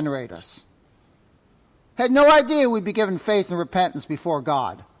regenerate us. Had no idea we'd be given faith and repentance before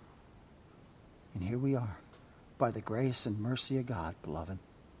God. And here we are, by the grace and mercy of God, beloved.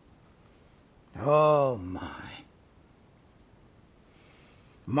 Oh my.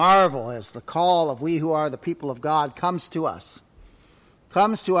 Marvel as the call of we who are the people of God comes to us.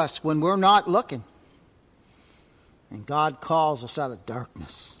 Comes to us when we're not looking. And God calls us out of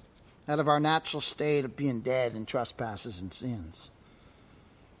darkness, out of our natural state of being dead in trespasses and sins.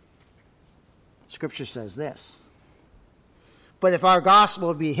 Scripture says this: but if our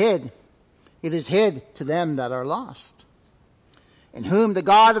gospel be hid, it is hid to them that are lost, in whom the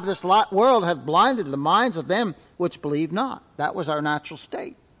God of this world hath blinded the minds of them which believe not. That was our natural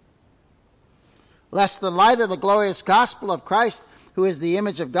state. Lest the light of the glorious gospel of Christ, who is the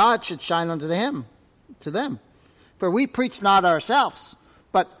image of God, should shine unto to them. For we preach not ourselves,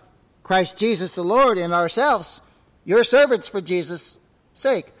 but Christ Jesus the Lord, and ourselves, your servants for Jesus'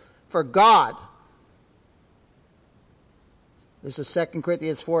 sake. For God, this is 2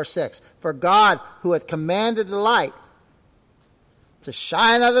 Corinthians 4:6. For God, who hath commanded the light to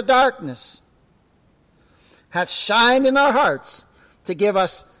shine out of darkness, hath shined in our hearts to give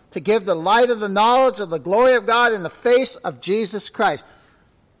the light of the knowledge of the glory of God in the face of Jesus Christ.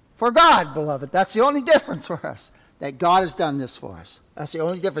 For God, beloved, that's the only difference for us, that God has done this for us. That's the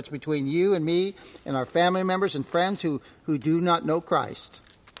only difference between you and me and our family members and friends who do not know Christ.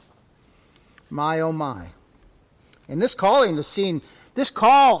 My, oh my. And this calling is seen, this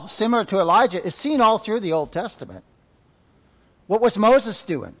call, similar to Elijah, is seen all through the Old Testament. What was Moses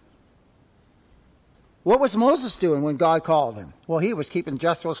doing? What was Moses doing when God called him? Well, he was keeping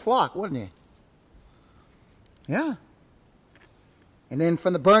Jethro's flock, wasn't he? Yeah. And then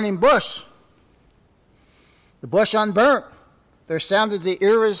from the burning bush, the bush unburnt, there sounded the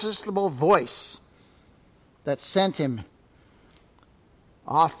irresistible voice that sent him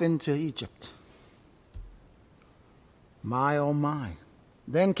off into Egypt. My, oh my.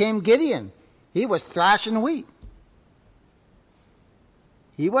 Then came Gideon. He was thrashing wheat.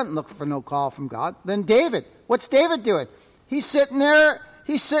 He wasn't looking for no call from God. Then David. What's David doing? He's sitting there.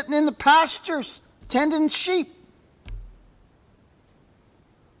 He's sitting in the pastures, tending sheep.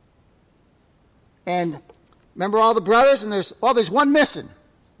 And remember all the brothers? And there's one missing.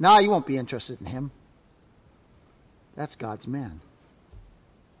 Now you won't be interested in him. That's God's man.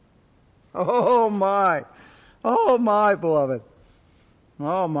 Oh my. Oh my, beloved.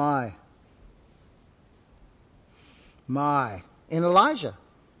 Oh my. My. And Elijah.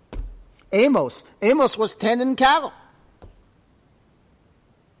 Amos was tending cattle.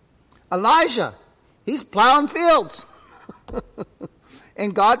 Elijah, he's plowing fields.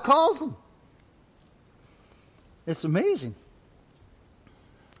 And God calls him. It's amazing.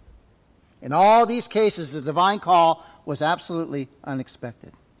 In all these cases, the divine call was absolutely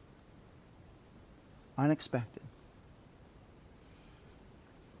unexpected. Unexpected.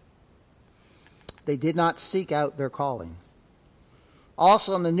 They did not seek out their calling.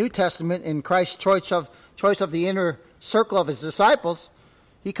 Also in the New Testament, in Christ's choice of the inner circle of his disciples,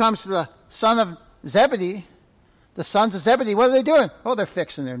 he comes to the son of Zebedee. The sons of Zebedee, what are they doing? Oh, they're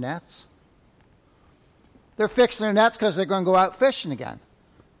fixing their nets. They're fixing their nets because they're going to go out fishing again.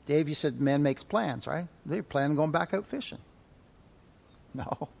 Dave, you said man makes plans, right? They're planning on going back out fishing.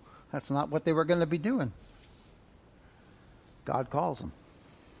 No, that's not what they were going to be doing. God calls them.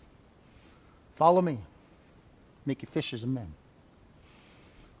 Follow me. Make you fishers of men.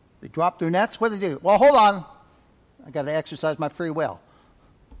 They drop their nets. What do they do? Well, hold on. I got to exercise my free will.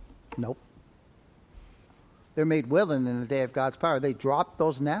 Nope. They're made willing in the day of God's power. They drop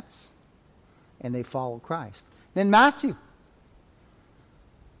those nets and they follow Christ. Then Matthew.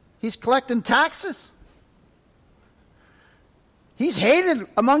 He's collecting taxes. He's hated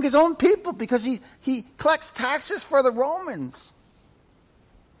among his own people because he collects taxes for the Romans.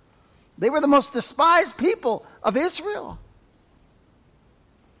 They were the most despised people of Israel.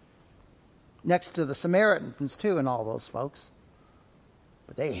 Next to the Samaritans too and all those folks.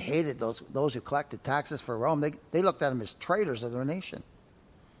 But they hated those who collected taxes for Rome. They looked at them as traitors of their nation.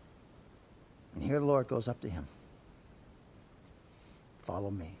 And here the Lord goes up to him.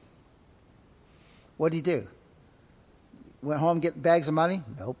 Follow me. What did he do? Went home get bags of money?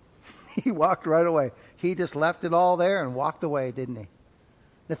 Nope. He walked right away. He just left it all there and walked away, didn't he?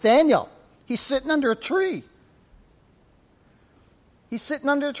 Nathaniel, he's sitting under a tree. He's sitting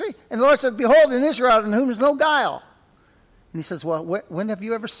under a tree. And the Lord said, behold, in Israel in whom is no guile. And he says, well, when have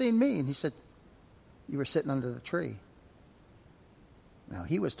you ever seen me? And he said, you were sitting under the tree. Now,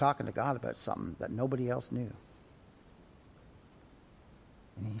 he was talking to God about something that nobody else knew.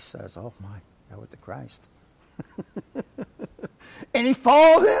 And he says, oh my, thou art the Christ. And he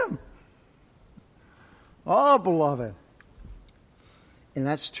followed him. Oh, beloved. And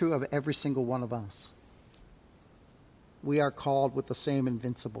that's true of every single one of us. We are called with the same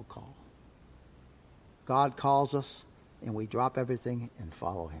invincible call. God calls us, and we drop everything and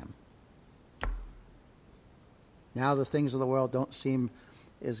follow him. Now the things of the world don't seem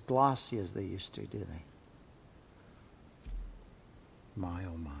as glossy as they used to, do they? My,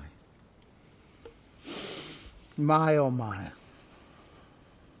 oh my. My, oh my.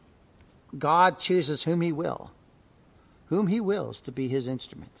 God chooses whom he wills to be his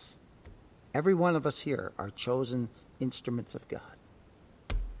instruments. Every one of us here are chosen instruments of God.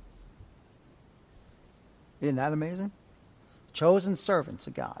 Isn't that amazing? Chosen servants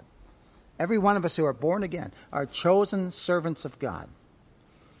of God. Every one of us who are born again are chosen servants of God.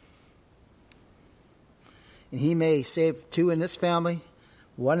 And he may save 2 in this family,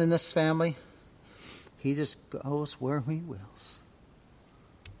 1 in this family. He just goes where he wills.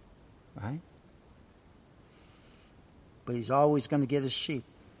 Right? But he's always going to get his sheep.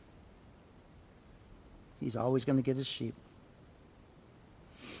 He's always going to get his sheep.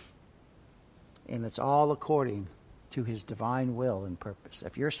 And it's all according to his divine will and purpose.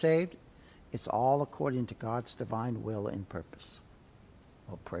 If you're saved, it's all according to God's divine will and purpose.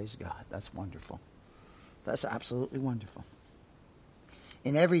 Oh, praise God. That's wonderful. That's absolutely wonderful.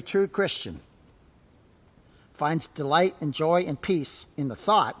 And every true Christian finds delight and joy and peace in the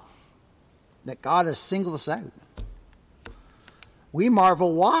thought that God has singled us out. We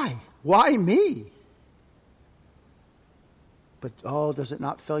marvel, why? Why me? But, oh, does it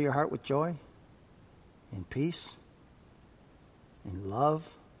not fill your heart with joy and peace and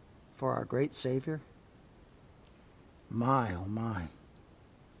love for our great Savior? My, oh my.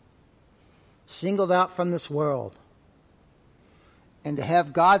 Singled out from this world, and to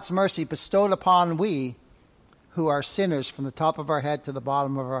have God's mercy bestowed upon we who are sinners from the top of our head to the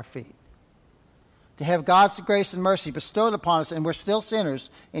bottom of our feet. To have God's grace and mercy bestowed upon us, and we're still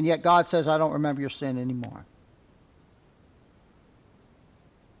sinners, and yet God says, I don't remember your sin anymore.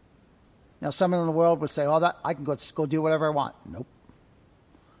 Now, someone in the world would say, oh, that I can go do whatever I want. Nope.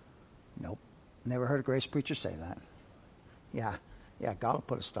 Nope. Never heard a grace preacher say that. Yeah, God will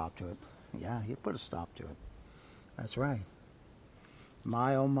put a stop to it. Yeah, he'll put a stop to it. That's right.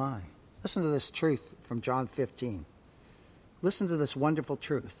 My, oh my. Listen to this truth from John 15. Listen to this wonderful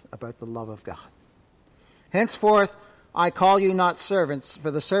truth about the love of God. Henceforth I call you not servants,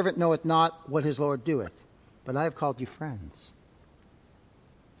 for the servant knoweth not what his Lord doeth, but I have called you friends.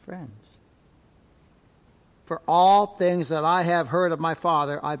 Friends. For all things that I have heard of my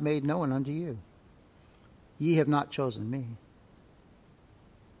Father I've made known unto you. Ye have not chosen me.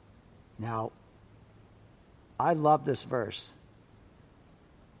 Now, I love this verse.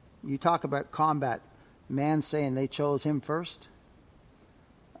 You talk about combat, man saying they chose him first.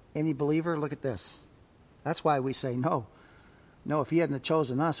 Any believer, look at this. That's why we say no. No, if he hadn't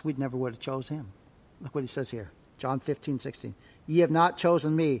chosen us, we'd never would have chose him. Look what he says here. John 15:16. Ye have not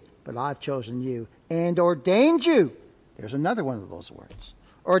chosen me, but I've chosen you and ordained you. There's another one of those words.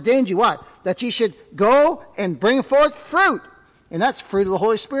 Ordained you what? That ye should go and bring forth fruit. And that's fruit of the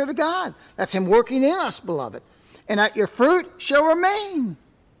Holy Spirit of God. That's him working in us, beloved. And that your fruit shall remain.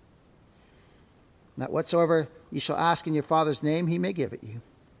 That whatsoever ye shall ask in your Father's name, he may give it you.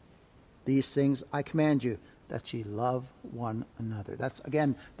 These things I command you, that ye love one another.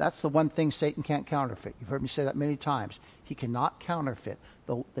 That's the one thing Satan can't counterfeit. You've heard me say that many times. He cannot counterfeit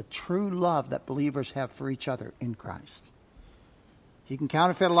the true love that believers have for each other in Christ. He can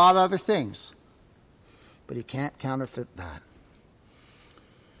counterfeit a lot of other things, but he can't counterfeit that.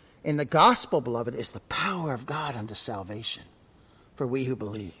 And the gospel, beloved, is the power of God unto salvation for we who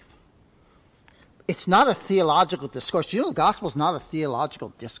believe. It's not a theological discourse. You know, the gospel is not a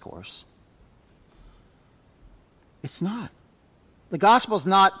theological discourse. It's not. The gospel is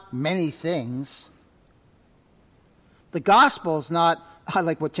not many things. The gospel is not I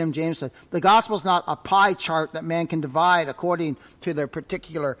like what Tim James said. The gospel is not a pie chart that man can divide according to their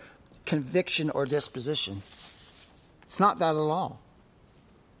particular conviction or disposition. It's not that at all.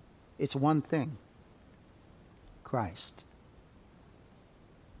 It's one thing. Christ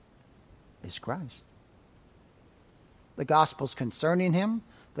is Christ. The gospel's concerning him.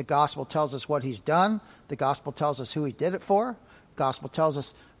 The gospel tells us what he's done. The gospel tells us who he did it for. The gospel tells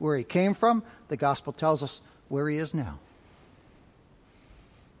us where he came from. The gospel tells us where he is now.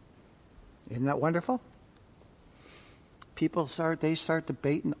 Isn't that wonderful? People start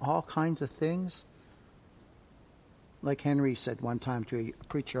debating all kinds of things. Like Henry said one time to a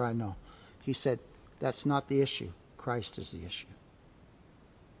preacher I know. He said, that's not the issue. Christ is the issue.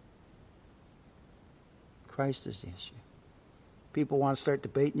 Christ is the issue. People want to start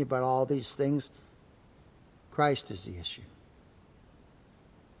debating you about all these things. Christ is the issue.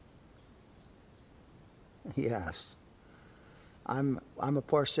 Yes. I'm a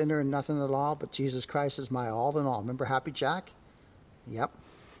poor sinner and nothing at all, but Jesus Christ is my all in all. Remember Happy Jack? Yep.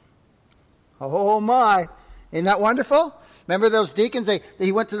 Oh my. Isn't that wonderful? Remember those deacons?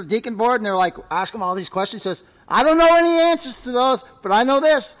 He went to the deacon board and they're like, ask him all these questions. He says, I don't know any answers to those, but I know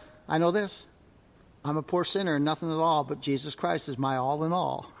this. I know this. I'm a poor sinner and nothing at all, but Jesus Christ is my all in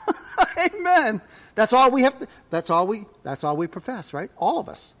all. Amen. That's all we have to, that's all we profess, right? All of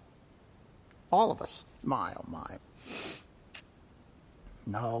us. All of us. My, oh my.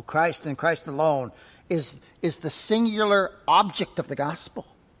 No, Christ and Christ alone is the singular object of the gospel.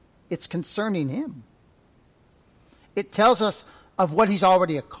 It's concerning him. It tells us of what he's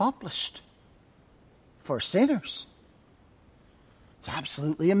already accomplished for sinners. It's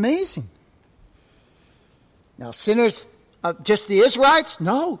absolutely amazing. Now, sinners, just the Israelites?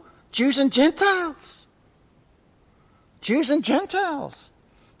 No, Jews and Gentiles. Jews and Gentiles.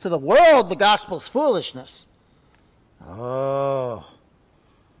 To the world, the gospel is foolishness. Oh.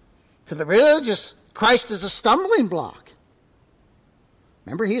 To the religious, Christ is a stumbling block.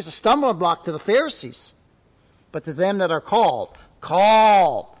 Remember, he is a stumbling block to the Pharisees. But to them that are called,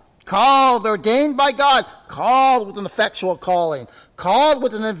 ordained by God, called with an effectual calling, called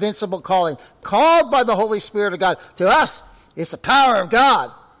with an invincible calling, called by the Holy Spirit of God. To us, it's the power of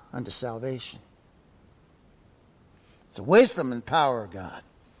God unto salvation. It's the wisdom and power of God.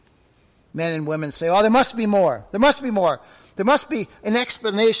 Men and women say, oh, there must be more. There must be more. There must be an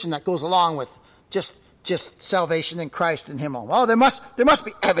explanation that goes along with just salvation in Christ and him alone. Oh, there must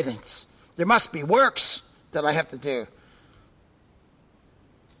be evidence. There must be works that I have to do.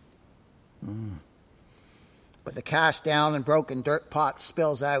 But the cast down and broken dirt pot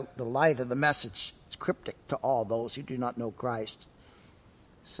spills out the light of the message. It's cryptic to all those who do not know Christ.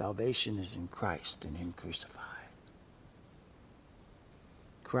 Salvation is in Christ and him crucified.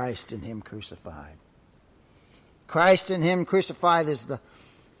 Christ and him crucified. Christ and him crucified is the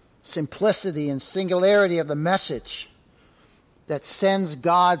simplicity and singularity of the message that sends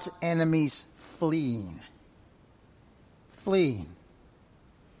God's enemies fleeing. Fleeing.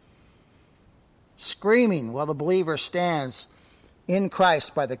 Screaming while the believer stands in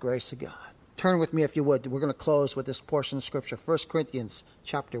Christ by the grace of God. Turn with me if you would. We're going to close with this portion of Scripture. 1 Corinthians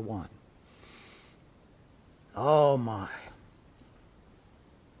chapter 1. Oh my.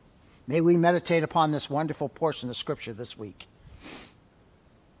 May we meditate upon this wonderful portion of Scripture this week.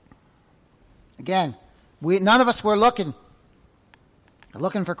 Again, none of us were looking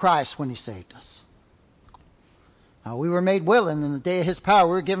for Christ when he saved us. We were made willing in the day of his power.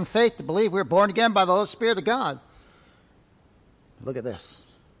 We were given faith to believe we were born again by the Holy Spirit of God. Look at this.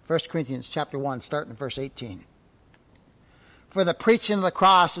 1 Corinthians chapter 1, starting in verse 18. For the preaching of the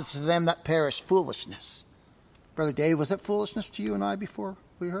cross is to them that perish foolishness. Brother Dave, was it foolishness to you and I before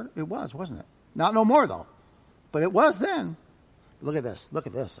we heard it? It was, wasn't it? Not no more, though. But it was then. Look at this. Look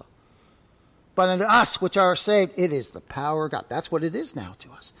at this. But unto us which are saved, it is the power of God. That's what it is now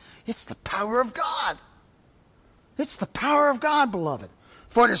to us. It's the power of God. It's the power of God, beloved.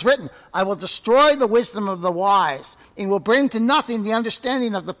 For it is written, I will destroy the wisdom of the wise, and will bring to nothing the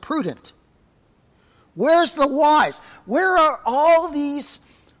understanding of the prudent. Where's the wise? Where are all these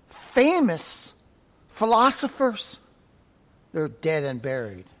famous philosophers? They're dead and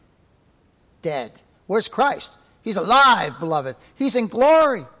buried. Dead. Where's Christ? He's alive, beloved. He's in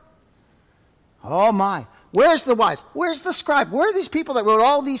glory. Oh my. Where's the wise? Where's the scribe? Where are these people that wrote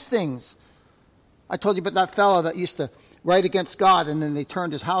all these things? I told you about that fellow that used to write against God, and then they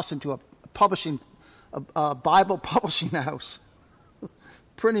turned his house into a Bible publishing house.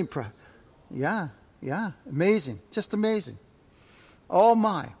 Printing press. Yeah, amazing. Just amazing. Oh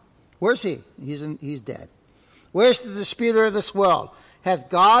my. Where's he? He's dead. Where's the disputer of this world? Hath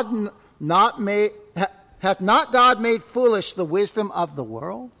God not made Hath not God made foolish the wisdom of the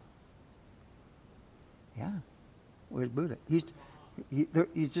world? Yeah. Where's Buddha? He's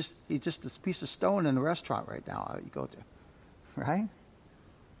just this piece of stone in a restaurant right now you go to. Right?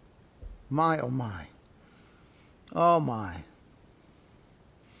 My, oh my. Oh my.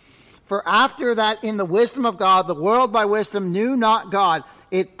 For after that in the wisdom of God, the world by wisdom knew not God.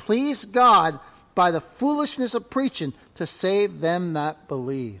 It pleased God by the foolishness of preaching to save them that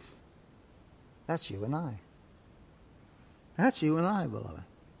believe. That's you and I. That's you and I, beloved.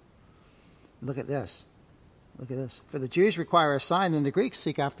 Look at this. Look at this. For the Jews require a sign, and the Greeks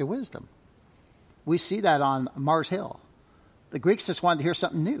seek after wisdom. We see that on Mars Hill. The Greeks just wanted to hear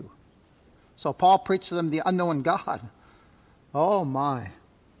something new. So Paul preached to them the unknown God. Oh my.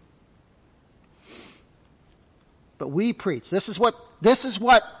 But we preach. This is what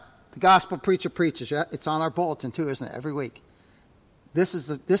the gospel preacher preaches. It's on our bulletin too, isn't it? Every week. This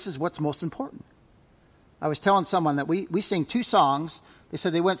is what's most important. I was telling someone that we sing 2 songs. They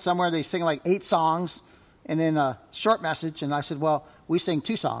said they went somewhere, they sing like 8 songs, and then a short message. And I said, well, we sing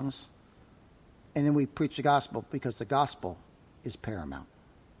 2 songs, and then we preach the gospel because the gospel is paramount.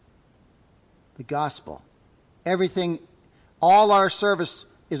 The gospel. Everything, all our service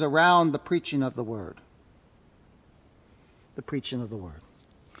is around the preaching of the word. The preaching of the word.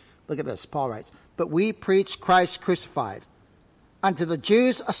 Look at this. Paul writes, but we preach Christ crucified, unto the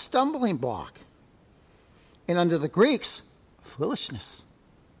Jews a stumbling block, and unto the Greeks foolishness.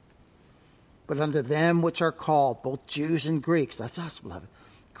 But unto them which are called, both Jews and Greeks, that's us, beloved,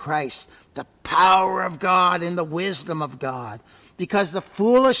 Christ, the power of God and the wisdom of God. Because the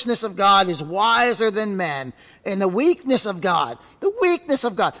foolishness of God is wiser than men, and the weakness of God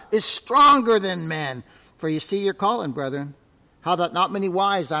is stronger than men. For you see your calling, brethren, how that not many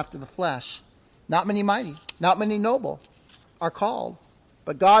wise after the flesh, not many mighty, not many noble are called.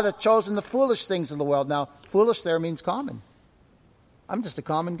 But God hath chosen the foolish things of the world. Now, foolish there means common. I'm just a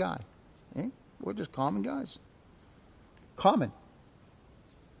common guy. Eh? We're just common guys. Common.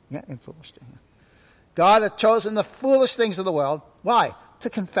 Yeah, and foolish. Yeah. God hath chosen the foolish things of the world. Why? To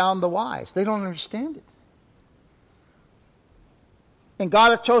confound the wise. They don't understand it. And God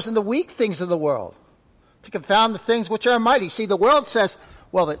hath chosen the weak things of the world to confound the things which are mighty. See, the world says,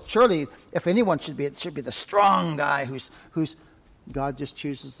 well, that surely if anyone should be, it should be the strong guy who's God just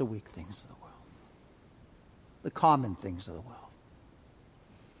chooses the weak things of the world. The common things of the world.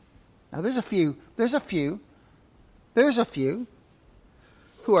 Now there's a few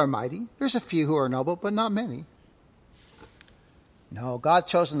who are mighty. There's a few who are noble, but not many. No, God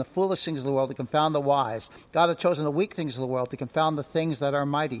chosen the foolish things of the world to confound the wise. God had chosen the weak things of the world to confound the things that are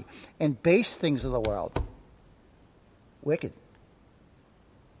mighty, and base things of the world. Wicked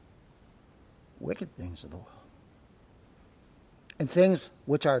things of the world. And things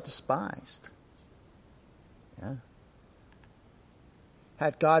which are despised. Yeah.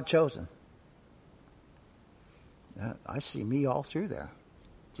 Had God chosen. Yeah, I see me all through there.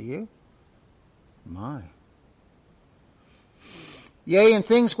 Do you? My. Yea, and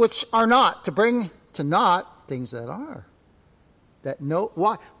things which are not, to bring to naught things that are. That no.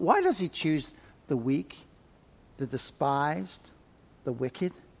 Why does he choose the weak, the despised, the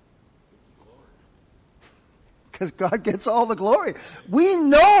wicked? Because God gets all the glory. We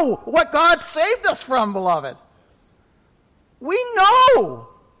know what God saved us from, beloved. We know.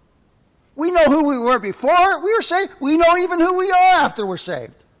 We know who we were before we were saved. We know even who we are after we're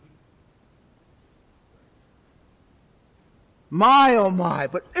saved. My, oh my.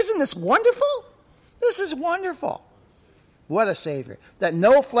 But isn't this wonderful? This is wonderful. What a Savior. That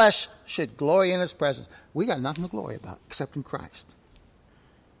no flesh should glory in his presence. We got nothing to glory about except in Christ.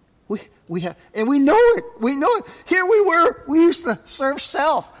 We have, and we know it. We know it. Here we were. We used to serve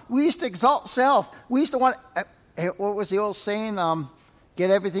self. We used to exalt self. We used to want, what was the old saying?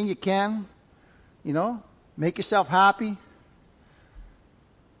 Get everything you can. You know, make yourself happy.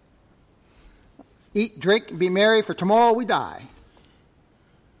 Eat, drink, and be merry, for tomorrow we die.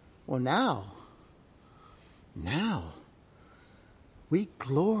 Well, now, we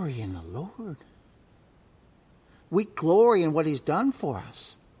glory in the Lord. We glory in what he's done for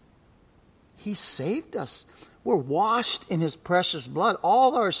us. He saved us. We're washed in his precious blood.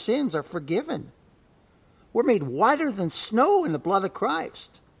 All our sins are forgiven. We're made whiter than snow in the blood of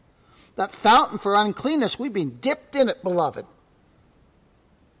Christ. That fountain for uncleanness, we've been dipped in it, beloved.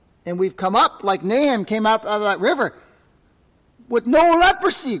 And we've come up like Nahum came out of that river with no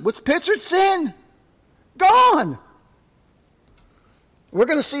leprosy, with pictured sin. Gone. We're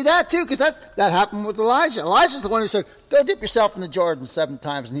going to see that too, because that happened with Elijah. Elijah's the one who said, go dip yourself in the Jordan 7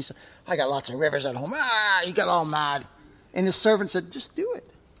 times. And he said, I got lots of rivers at home. He got all mad. And his servant said, just do it.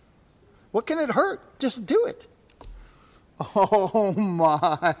 What can it hurt? Just do it. Oh,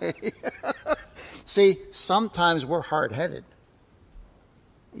 my. See, sometimes we're hard-headed.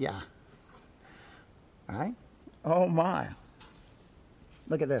 Yeah. All right? Oh, my.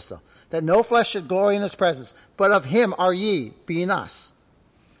 Look at this, though. That no flesh should glory in his presence, but of him are ye, being us,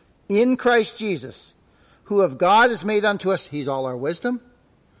 in Christ Jesus, who of God is made unto us. He's all our wisdom.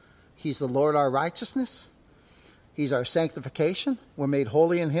 He's the Lord our righteousness. He's our sanctification. We're made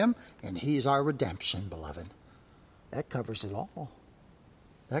holy in him. And he's our redemption, beloved. That covers it all.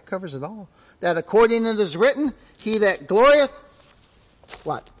 That covers it all. That according it is written, he that glorieth,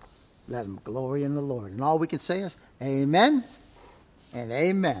 what? Let him glory in the Lord. And all we can say is, amen and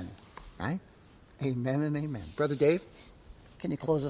amen. Right? Amen and amen. Brother Dave, can you close us?